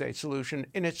two-state solution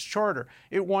in its charter.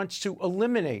 It wants to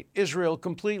eliminate Israel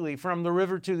completely from the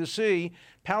river to the sea.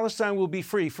 Palestine will be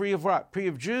free. Free of what? Free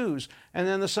of Jews. And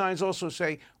then the signs also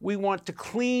say, we want to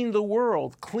clean the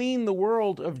world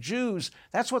of Jews.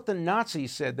 That's what the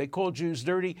Nazis said. They called Jews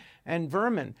dirty and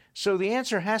vermin. So the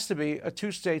answer has to be a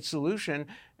two-state solution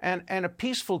and a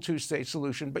peaceful two-state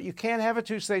solution. But you can't have a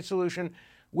two-state solution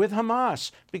with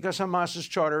Hamas, because Hamas's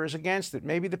charter is against it.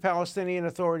 Maybe the Palestinian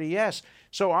Authority, yes.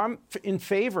 So I'm in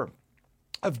favor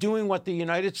of doing what the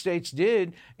United States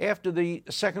did after the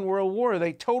Second World War.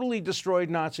 They totally destroyed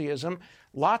Nazism.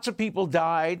 Lots of people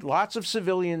died. Lots of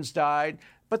civilians died.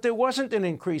 But there wasn't an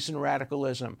increase in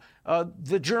radicalism.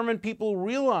 The German people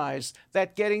realized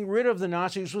that getting rid of the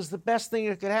Nazis was the best thing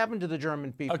that could happen to the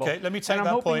German people. Okay, let me take that point. And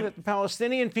I'm hoping that the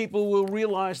Palestinian people will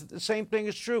realize that the same thing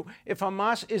is true. If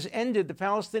Hamas is ended, the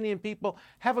Palestinian people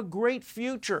have a great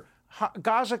future.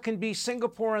 Gaza can be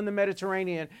Singapore in the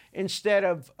Mediterranean instead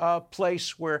of a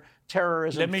place where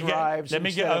terrorism thrives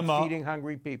instead of feeding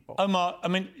hungry people. Omar, I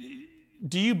mean,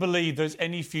 do you believe there's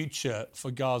any future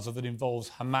for Gaza that involves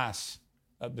Hamas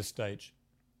at this stage?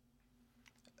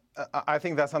 I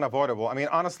think that's unavoidable. I mean,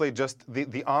 honestly, just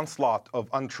the onslaught of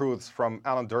untruths from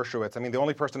Alan Dershowitz. I mean, the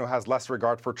only person who has less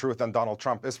regard for truth than Donald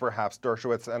Trump is perhaps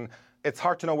Dershowitz, and it's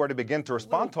hard to know where to begin to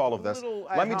respond to all of this.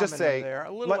 Let me just say,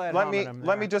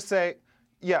 let me just say,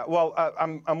 yeah, well,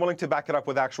 I'm willing to back it up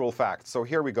with actual facts. So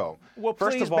here we go. Well,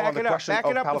 first of all, on the question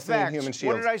of Palestinian human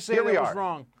shields, what did I say here that we was are.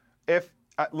 Wrong?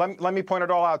 Let me point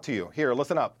it all out to you. Here,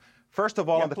 listen up. First of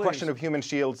all, on the question of human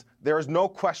shields, there is no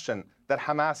question that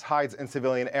Hamas hides in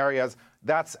civilian areas.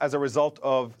 That's as a result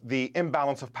of the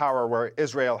imbalance of power, where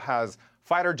Israel has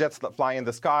fighter jets that fly in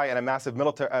the sky and a massive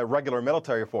regular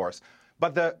military force.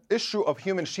 But the issue of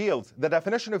human shields, the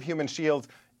definition of human shields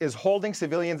is holding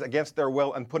civilians against their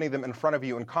will and putting them in front of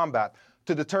you in combat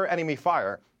to deter enemy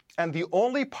fire. And the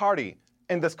only party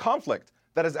in this conflict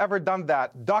that has ever done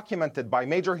that, documented by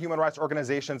major human rights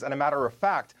organizations and a matter of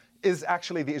fact, is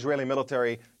actually the Israeli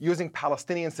military using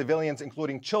Palestinian civilians,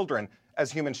 including children,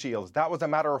 as human shields. That was a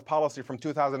matter of policy from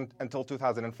 2000 until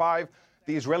 2005.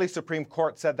 The Israeli Supreme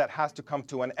Court said that has to come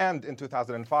to an end in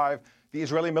 2005. The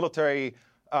Israeli military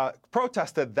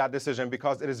protested that decision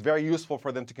because it is very useful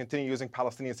for them to continue using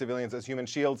Palestinian civilians as human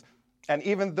shields. And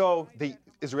even though the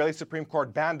Israeli Supreme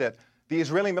Court banned it, the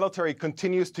Israeli military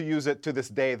continues to use it to this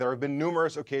day. There have been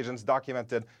numerous occasions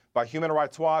documented by Human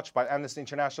Rights Watch, by Amnesty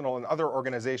International, and other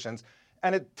organizations.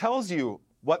 And it tells you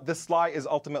what this lie is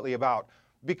ultimately about.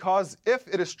 Because if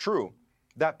it is true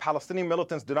that Palestinian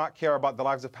militants do not care about the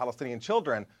lives of Palestinian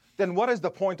children, then what is the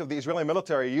point of the Israeli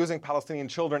military using Palestinian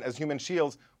children as human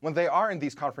shields when they are in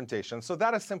these confrontations? So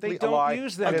that is simply a lie. They don't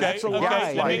use them. That's a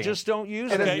lie. They just don't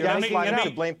use them. It is gaslighting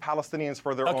to blame Palestinians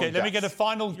for their own deaths. Okay, let me get a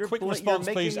final quick response,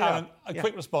 please, Alan. A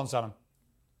quick response, Alan.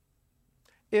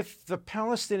 If the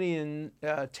Palestinian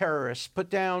terrorists put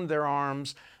down their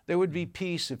arms, there would be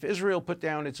peace. If Israel put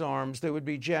down its arms, there would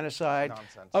be genocide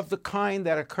of the kind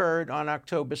that occurred on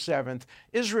October 7th.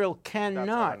 Israel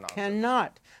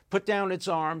cannot put down its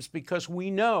arms because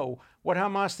we know what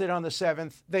Hamas did on the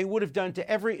 7th. They would have done to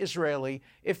every Israeli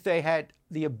if they had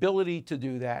the ability to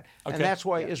do that. Okay. And that's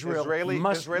why Israel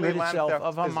must rid itself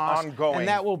of Hamas. And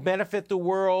that will benefit the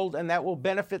world, and that will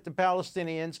benefit the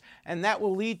Palestinians, and that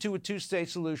will lead to a two-state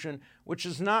solution, which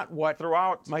is not what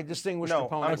my distinguished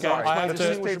opponents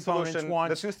want.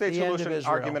 The two-state solution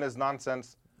argument is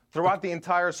nonsense. Throughout the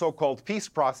entire so-called peace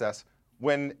process,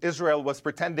 when Israel was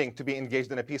pretending to be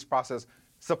engaged in a peace process,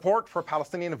 support for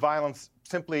Palestinian violence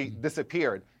simply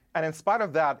disappeared. And in spite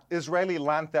of that, Israeli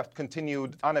land theft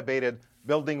continued unabated,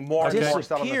 building more and more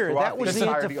settlements throughout the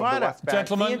entirety of the West Bank.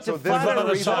 Gentlemen, we've run out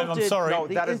of time. I'm sorry. No,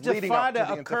 that is leading up to the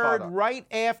Intifada occurred right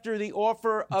after the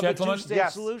offer of a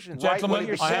two-state solution.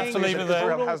 Gentlemen, I have to leave it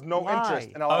there. Israel has no interest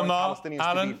in allowing Palestinians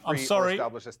Alan, to be free I'm sorry. or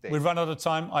establish a state. We've run out of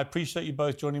time. I appreciate you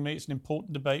both joining me. It's an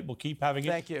important debate. We'll keep having it.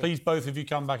 Thank you. Please, both of you,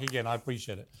 come back again. I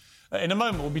appreciate it. In a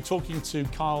moment, we'll be talking to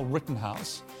Kyle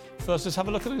Rittenhouse. First, let's have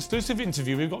a look at an exclusive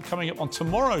interview we've got coming up on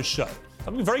tomorrow's show.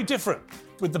 Something very different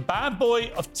with the bad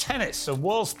boy of tennis and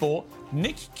world sport,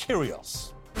 Nick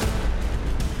Kyrgios.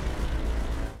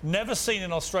 Never seen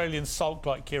an Australian sulk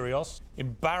like Kyrgios.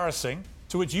 Embarrassing.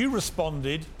 To which you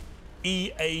responded,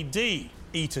 EAD.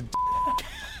 Eat a d.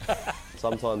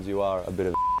 Sometimes you are a bit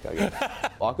of a I guess.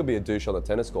 I could be a douche on the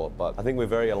tennis court, but I think we're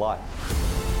very alike.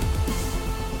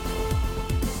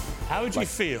 How would you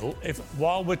feel if,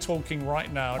 while we're talking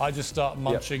right now, I just start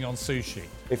munching on sushi?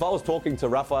 If I was talking to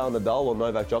Rafael Nadal or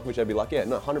Novak Djokovic, I'd be like, yeah,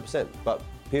 no, 100%. But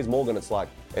Piers Morgan, it's like,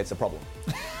 it's a problem.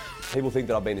 People think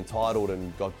that I've been entitled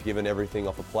and got given everything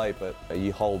off a plate, but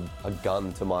you hold a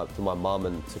gun to my mum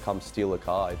and to come steal a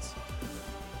car.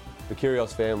 The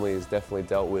Kyrgios family has definitely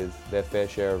dealt with their fair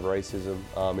share of racism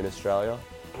in Australia.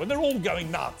 When they're all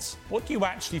going nuts, what do you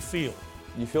actually feel?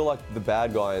 You feel like the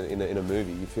bad guy in a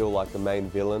movie. You feel like the main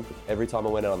villain. Every time I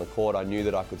went out on the court, I knew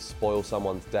that I could spoil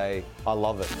someone's day. I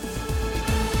love it.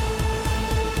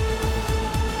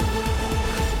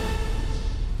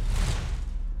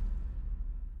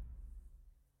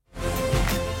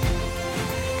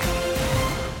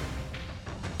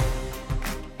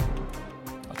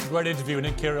 That's a great interview with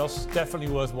Nick Kyrgios. Definitely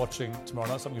worth watching tomorrow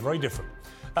night. Something very different.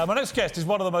 My next guest is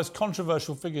one of the most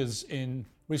controversial figures in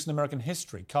recent American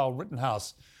history. Kyle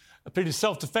Rittenhouse pleaded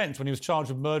self-defense when he was charged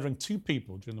with murdering 2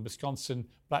 people during the Wisconsin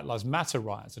Black Lives Matter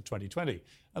riots of 2020.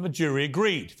 And the jury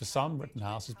agreed. For some,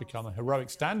 Rittenhouse has become a heroic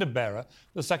standard-bearer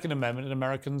for the Second Amendment and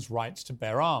Americans' rights to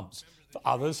bear arms. For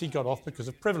others, he got off because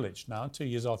of privilege. Now, 2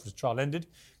 years after his trial ended,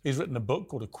 he's written a book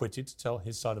called Acquitted to tell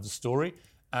his side of the story.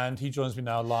 And he joins me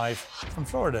now live from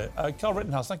Florida. Kyle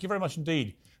Rittenhouse, thank you very much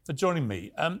indeed for joining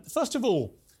me. First of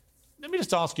all, let me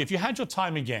just ask you, if you had your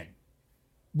time again,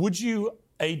 would you,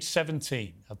 age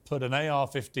 17, have put an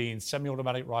AR-15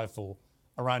 semi-automatic rifle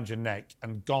around your neck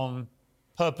and gone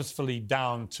purposefully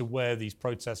down to where these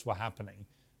protests were happening,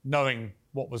 knowing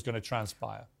what was going to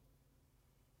transpire?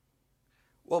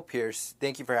 Well, Piers,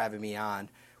 thank you for having me on.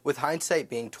 With hindsight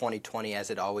being 20/20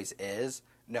 as it always is,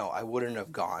 no, I wouldn't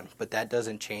have gone, but that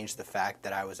doesn't change the fact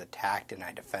that I was attacked and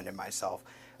I defended myself.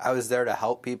 I was there to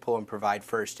help people and provide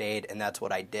first aid, and that's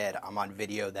what I did. I'm on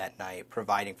video that night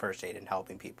providing first aid and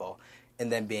helping people,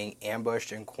 and then being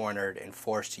ambushed and cornered and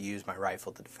forced to use my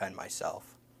rifle to defend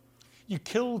myself. You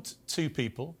killed 2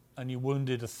 people and you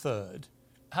wounded a 3rd.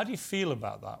 How do you feel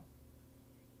about that?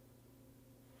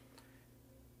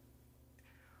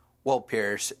 Well,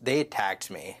 Piers, they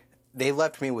attacked me. They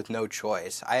left me with no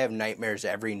choice. I have nightmares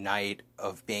every night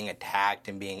of being attacked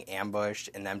and being ambushed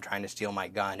and them trying to steal my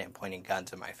gun and pointing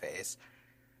guns in my face.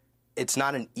 It's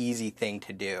not an easy thing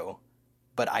to do,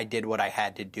 but I did what I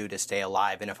had to do to stay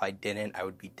alive, and if I didn't, I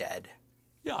would be dead.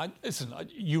 Yeah, listen,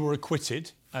 you were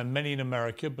acquitted, and many in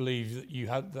America believe that you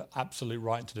had the absolute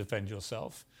right to defend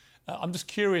yourself. I'm just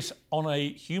curious, on a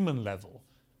human level,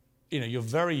 you're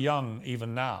very young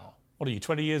even now. What are you,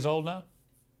 20 years old now?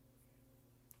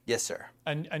 Yes, sir.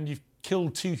 And you've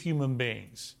killed 2 human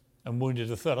beings and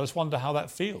wounded a third. I just wonder how that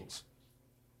feels.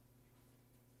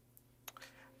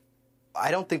 I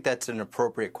don't think that's an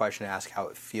appropriate question to ask how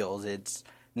it feels. It's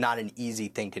not an easy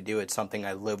thing to do. It's something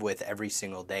I live with every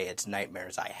single day. It's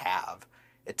nightmares I have.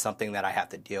 It's something that I have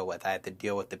to deal with. I have to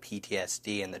deal with the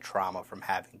PTSD and the trauma from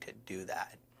having to do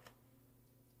that.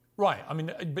 Right. I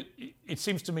mean, but it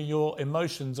seems to me your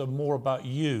emotions are more about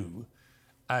you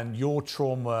and your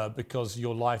trauma because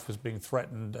your life was being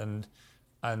threatened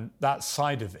and that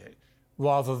side of it,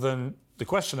 rather than the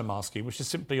question I'm asking, which is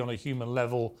simply on a human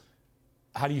level,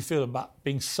 how do you feel about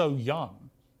being so young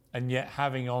and yet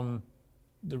having on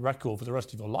the record for the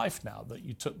rest of your life now that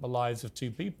you took the lives of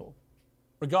 2 people,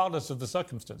 regardless of the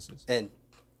circumstances?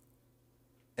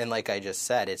 And like I just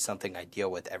said, it's something I deal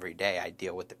with every day. I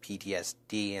deal with the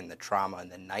PTSD and the trauma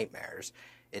and the nightmares.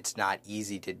 It's not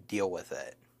easy to deal with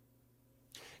it.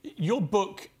 Your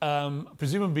book,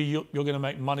 presumably you're going to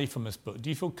make money from this book. Do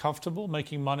you feel comfortable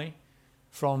making money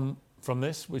from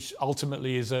this, which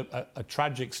ultimately is a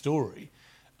tragic story?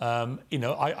 I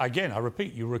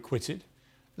repeat, you were acquitted.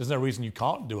 There's no reason you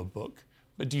can't do a book.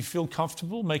 But do you feel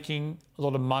comfortable making a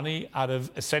lot of money out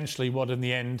of essentially what in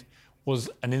the end was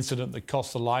an incident that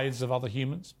cost the lives of other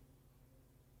humans?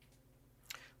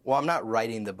 Well, I'm not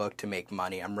writing the book to make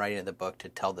money. I'm writing the book to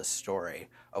tell the story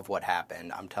of what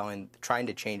happened. I'm trying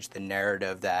to change the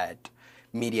narrative that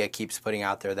media keeps putting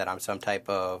out there that I'm some type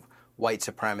of white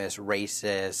supremacist,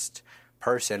 racist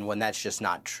person, when that's just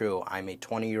not true. I'm a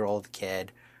 20-year-old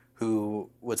kid who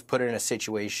was put in a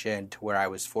situation to where I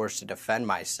was forced to defend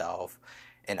myself,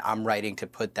 and I'm writing to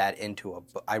put that into a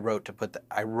book. I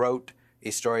wrote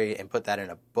a story and put that in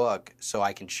a book so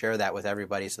I can share that with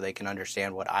everybody so they can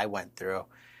understand what I went through,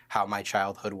 how my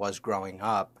childhood was growing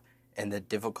up, and the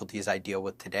difficulties I deal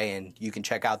with today. And you can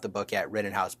check out the book at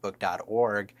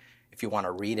rittenhousebook.org if you want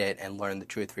to read it and learn the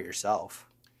truth for yourself.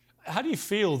 How do you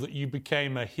feel that you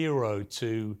became a hero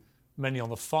to many on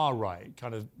the far right,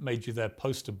 kind of made you their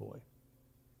poster boy?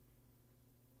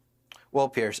 Well,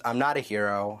 Piers, I'm not a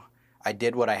hero. I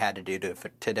did what I had to do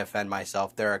to defend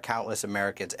myself. There are countless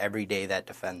Americans every day that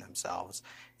defend themselves,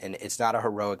 and it's not a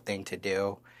heroic thing to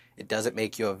do. It doesn't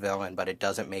make you a villain, but it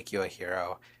doesn't make you a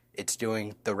hero. It's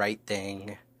doing the right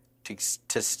thing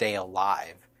to stay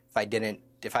alive. If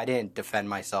I didn't defend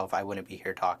myself, I wouldn't be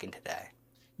here talking today.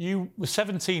 You were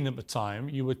 17 at the time.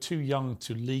 You were too young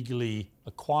to legally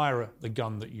acquire the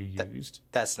gun that you used.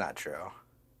 That's not true.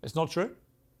 It's not true?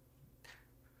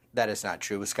 That is not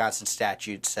true. Wisconsin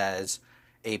statute says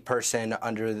a person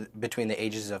between the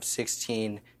ages of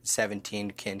 16 and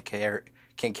 17 can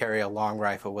carry a long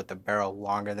rifle with a barrel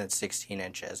longer than 16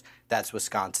 inches. That's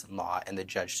Wisconsin law, and the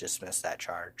judge dismissed that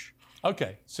charge.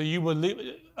 Okay, so you were...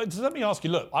 So let me ask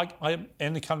you, look, I'm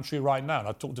in the country right now, and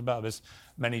I've talked about this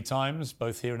many times,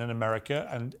 both here and in America,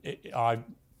 and I've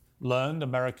learned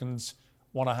Americans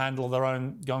want to handle their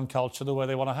own gun culture the way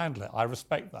they want to handle it. I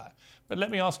respect that. But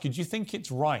let me ask you, do you think it's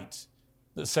right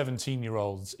that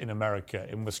 17-year-olds in America,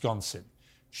 in Wisconsin,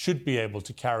 should be able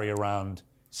to carry around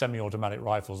semi-automatic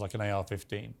rifles like an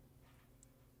AR-15?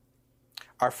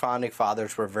 Our founding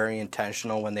fathers were very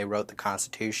intentional when they wrote the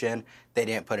Constitution. They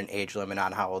didn't put an age limit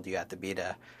on how old you have to be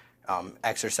to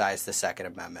exercise the Second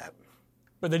Amendment.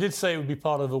 But they did say it would be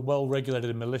part of a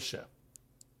well-regulated militia.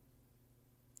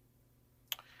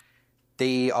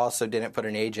 They also didn't put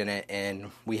an age in it, and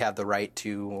we have the right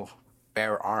to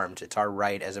bear arms. It's our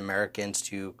right as Americans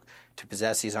to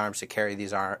possess these arms, to carry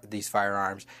these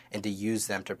firearms, and to use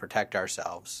them to protect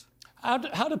ourselves. How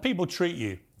do people treat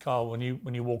you, Carl, when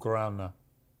you walk around now?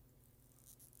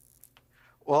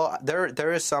 Well,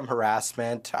 there is some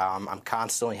harassment. I'm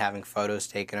constantly having photos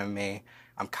taken of me.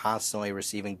 I'm constantly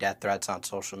receiving death threats on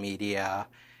social media,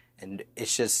 and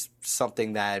it's just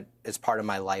something that is part of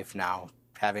my life now.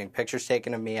 Having pictures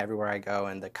taken of me everywhere I go,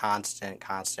 and the constant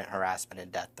harassment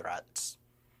and death threats.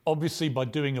 Obviously, by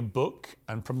doing a book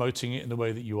and promoting it in the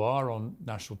way that you are on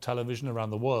national television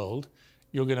around the world,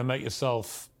 you're going to make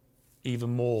yourself even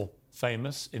more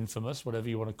famous, infamous, whatever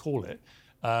you want to call it.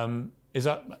 Is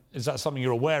that something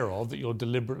you're aware of, that you're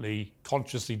deliberately,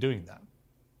 consciously doing that?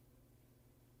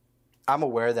 I'm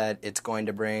aware that it's going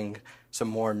to bring some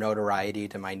more notoriety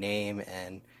to my name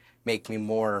and make me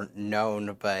more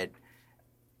known, but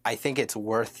I think it's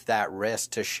worth that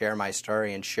risk to share my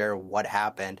story and share what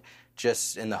happened,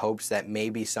 just in the hopes that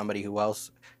maybe somebody else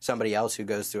who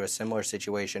goes through a similar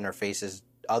situation or faces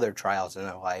other trials in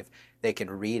their life, they can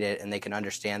read it and they can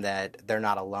understand that they're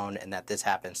not alone and that this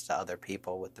happens to other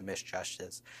people with the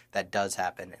misjustice that does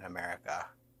happen in America.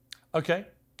 Okay.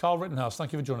 Carl Rittenhouse,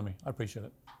 thank you for joining me. I appreciate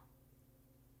it.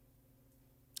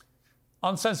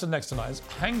 Uncensored next tonight is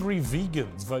hangry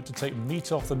vegans vote to take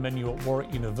meat off the menu at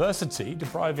Warwick University,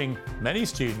 depriving many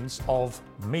students of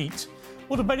meat.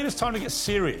 Well, debating it's time to get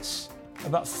serious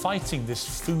about fighting this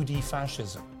foodie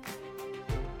fascism.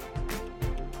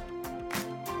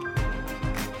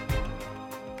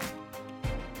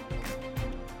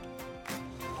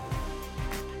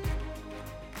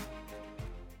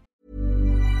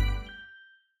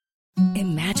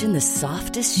 Imagine the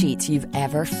softest sheets you've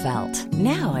ever felt.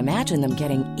 Now imagine them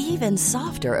getting even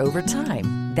softer over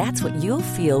time. That's what you'll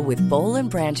feel with Boll &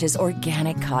 Branch's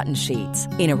organic cotton sheets.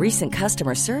 In a recent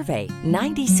customer survey,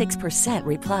 96%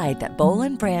 replied that Boll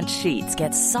 & Branch sheets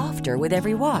get softer with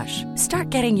every wash. Start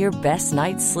getting your best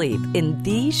night's sleep in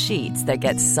these sheets that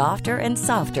get softer and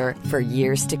softer for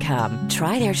years to come.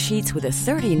 Try their sheets with a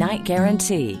 30-night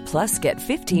guarantee. Plus, get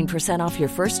 15% off your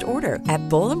first order at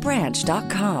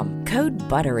bollandbranch.com. Code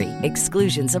BUTTERY.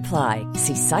 Exclusions apply.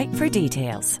 See site for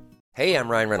details. Hey, I'm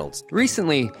Ryan Reynolds.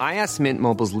 Recently, I asked Mint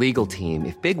Mobile's legal team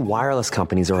if big wireless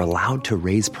companies are allowed to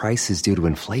raise prices due to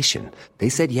inflation. They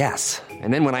said yes.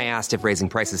 And then when I asked if raising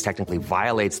prices technically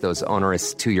violates those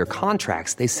onerous 2-year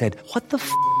contracts, they said, "What the f***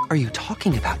 are you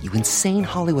talking about, you insane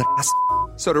Hollywood ass?"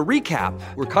 So to recap,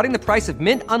 we're cutting the price of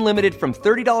Mint Unlimited from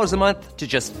 $30 a month to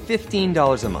just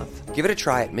 $15 a month. Give it a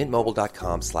try at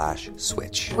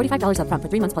mintmobile.com/switch. $45 up front for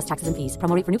 3 months plus taxes and fees.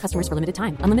 Promo rate for new customers for limited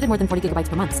time. Unlimited more than 40 gigabytes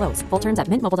per month. Slows full terms at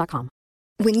mintmobile.com.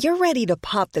 When you're ready to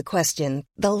pop the question,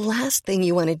 the last thing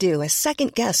you want to do is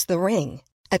second-guess the ring.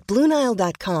 At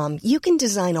BlueNile.com, you can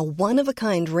design a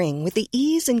one-of-a-kind ring with the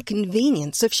ease and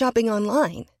convenience of shopping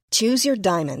online. Choose your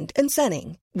diamond and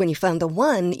setting. When you find the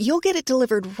one, you'll get it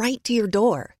delivered right to your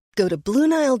door. Go to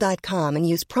BlueNile.com and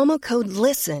use promo code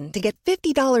LISTEN to get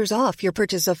 $50 off your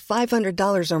purchase of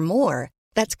 $500 or more.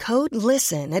 That's code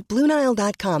LISTEN at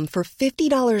BlueNile.com for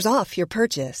 $50 off your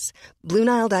purchase.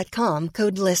 BlueNile.com,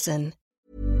 code LISTEN.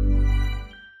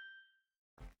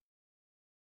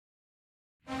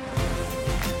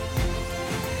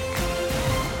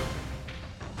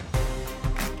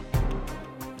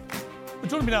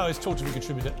 Joining me now is Talk TV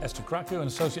contributor Esther Krakow and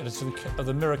associate editor of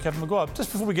the Mirror, Kevin Maguire.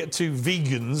 Just before we get to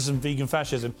vegans and vegan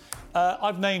fascism,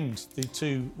 I've named the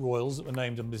 2 royals that were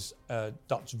named in this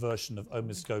Dutch version of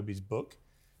Omid Scobie's book.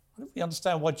 I don't really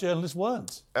understand why journalists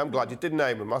weren't. I'm glad you did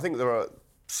name them. I think there are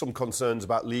some concerns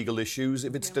about legal issues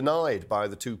if it's denied by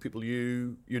the 2 people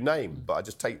you name. But I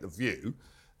just take the view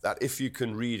that if you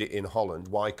can read it in Holland,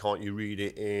 why can't you read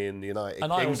it in the United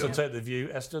Kingdom? And I also take the view,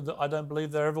 Esther, that I don't believe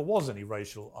there ever was any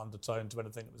racial undertone to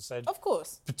anything that was said. Of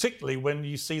course. Particularly when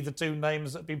you see the 2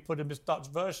 names that have been put in this Dutch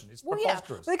version. It's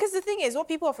preposterous. Yeah, because the thing is, what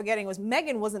people are forgetting was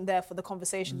Meghan wasn't there for the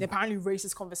conversation, the apparently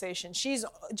racist conversation. She's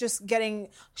just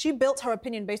she built her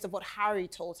opinion based on what Harry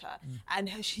told her. And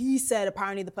he said,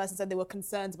 apparently the person said they were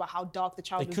concerned about how dark the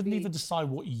child would be. They couldn't even decide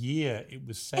what year it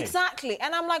was said. Exactly.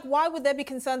 And I'm like, why would there be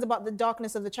concerns about the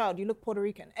darkness of the child? You look Puerto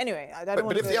Rican. Anyway, I don't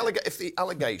want to But if the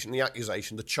allegation, the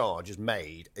accusation, the charge is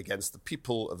made against the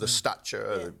people of the stature,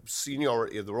 the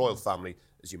seniority of the royal family,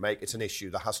 as you make, it's an issue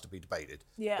that has to be debated.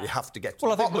 Yeah. You have to get to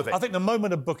the bottom of it. I think the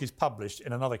moment a book is published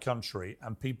in another country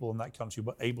and people in that country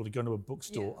were able to go to a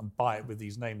bookstore and buy it with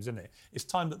these names in it, it's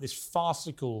time that this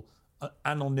farcical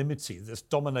anonymity that's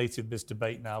dominated this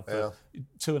debate now for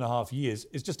 2.5 years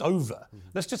is just over.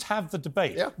 Let's just have the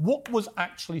debate. What was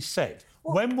actually said?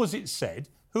 When was it said?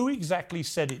 Who exactly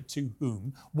said it to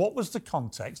whom? What was the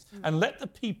context? And let the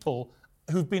people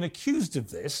who've been accused of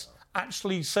this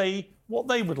actually say what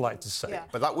they would like to say. Yeah.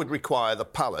 But that would require the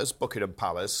palace, Buckingham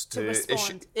Palace, to respond.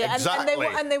 issue... Yeah, exactly.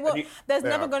 And they will. There's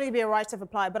never going to be a right of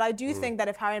reply. But I do think that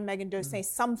if Harry and Meghan do say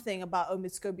something about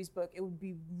Omid Scobie's book, it would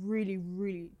be really,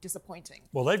 really disappointing.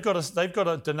 Well, they've got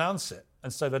to denounce it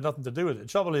and say they had nothing to do with it. The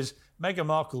trouble is, Meghan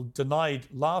Markle denied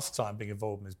last time being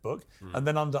involved in this book, and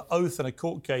then under oath in a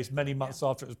court case many months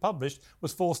after it was published,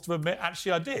 was forced to admit,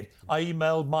 actually, I did. I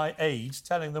emailed my aides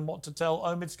telling them what to tell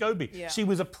Omid Scobie. Yeah. She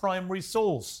was a primary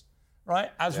source,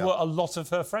 right? As were a lot of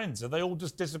her friends. Have they all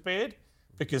just disappeared?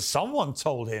 Because someone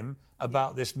told him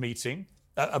about this meeting,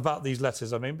 about these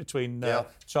letters, between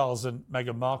Charles and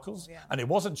Meghan Markle's. Yeah. And it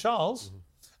wasn't Charles.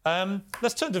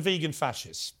 Let's turn to vegan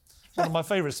fascists. One of my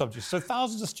favourite subjects. So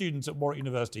thousands of students at Warwick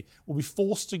University will be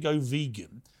forced to go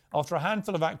vegan after a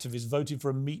handful of activists voted for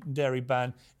a meat and dairy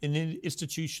ban in the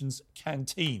institution's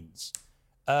canteens.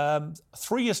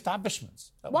 3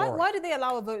 establishments at Warwick. Why did they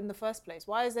allow a vote in the first place?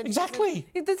 Why is it Exactly.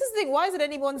 This is the thing. Why is it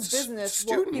anyone's business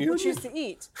what people choose to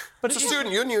eat? But it's a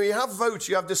student union. You have votes.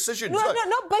 You have decisions. No,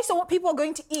 not based on what people are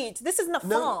going to eat. This isn't a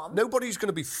farm. Nobody's going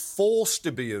to be forced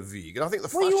to be a vegan. I think the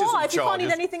Well, you fascism are if you can't charge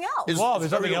eat anything else.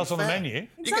 There's nothing else on the menu.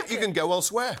 You can go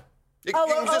elsewhere. You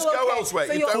can just go elsewhere.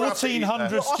 So you don't have to eat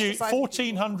there.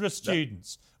 1,400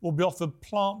 students will be offered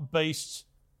plant-based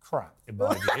crap, in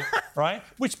my view, right?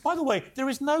 Which, by the way, there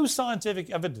is no scientific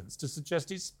evidence to suggest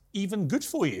it's even good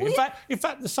for you. In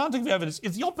fact, the scientific evidence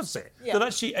is the opposite. Yeah. That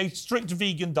actually a strict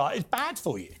vegan diet is bad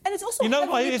for you. And it's also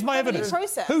here's my evidence.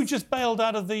 processed. Who just bailed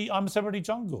out of the I'm a Celebrity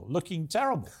jungle looking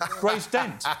terrible? Grace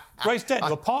Dent. Grace Dent,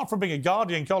 who, apart from being a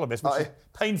Guardian columnist, which is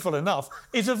painful enough,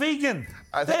 is a vegan.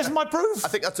 There's my proof. I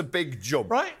think that's a big jump.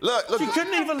 Right? Look. She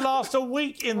couldn't even last a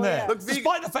week in there, Look,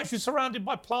 despite the fact she's surrounded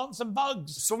by plants and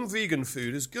bugs. Some vegan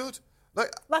food is good.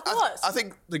 Like what? I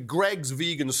think the Greg's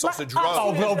vegan sausage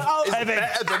roll is Heavy.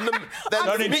 better than the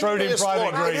Don't intrude in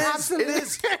private one. grief. It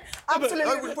is.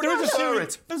 Absolutely.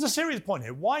 There's a serious point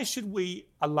here. Why should we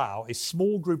allow a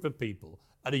small group of people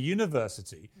at a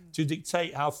university to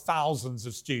dictate how thousands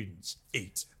of students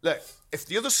eat? Look, if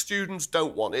the other students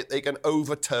don't want it, they can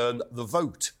overturn the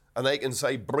vote. And they can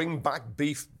say, bring back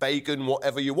beef, bacon,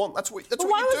 whatever you want. That's what you do.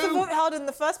 Why was the vote held in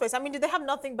the first place? I mean, did they have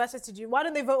nothing better to do? Why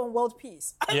didn't they vote on world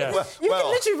peace? Yeah. You can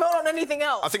literally vote on anything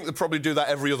else. I think they probably do that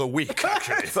every other week,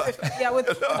 actually. Yeah, with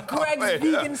Greg's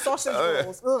vegan sausage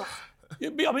rolls. Ugh. I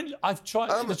mean, I've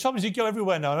tried. The trouble is, you go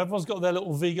everywhere now, and everyone's got their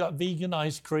little vegan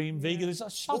ice cream, vegan. It's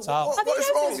like, shut up.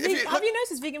 Have you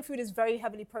noticed vegan food is very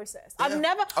heavily processed? I've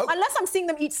never, unless I'm seeing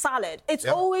them eat salad, it's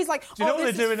always like. Do you know what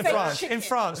they do in France? Chicken. In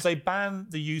France, they ban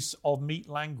the use of meat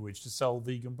language to sell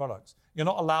vegan products. You're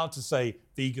not allowed to say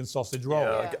vegan sausage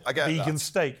roll, I get vegan that.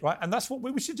 steak, right? And that's what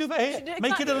we should do that here. Exactly.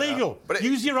 Make it illegal. Yeah. But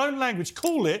Use your own language.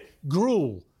 Call it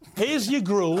gruel. Here's your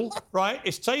gruel, right?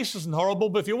 It's tasteless and horrible,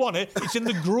 but if you want it, it's in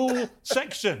the gruel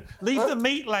section. Leave the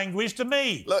meat language to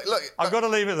me. Look, I've got to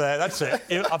leave it there. That's it.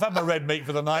 I've had my red meat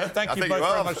for the night. Thank you both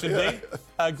very much indeed.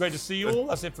 Great to see you all.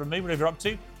 That's it from me, whatever you're up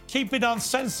to. Keep it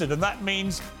uncensored, and that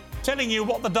means telling you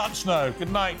what the Dutch know.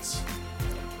 Good night.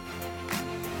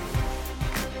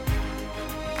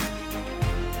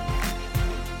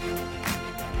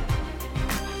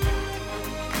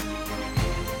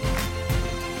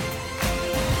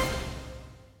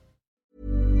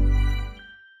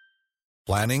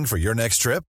 Planning for your next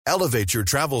trip? Elevate your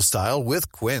travel style with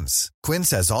Quince. Quince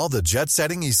has all the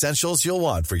jet-setting essentials you'll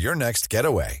want for your next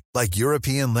getaway, like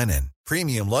European linen,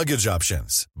 premium luggage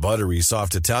options, buttery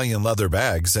soft Italian leather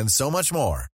bags, and so much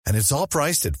more. And it's all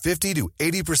priced at 50 to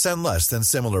 80% less than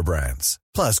similar brands.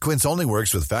 Plus, Quince only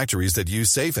works with factories that use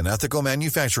safe and ethical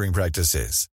manufacturing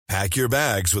practices. Pack your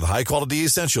bags with high-quality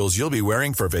essentials you'll be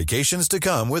wearing for vacations to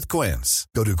come with Quince.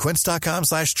 Go to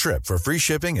quince.com/trip for free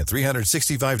shipping and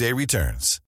 365-day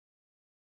returns.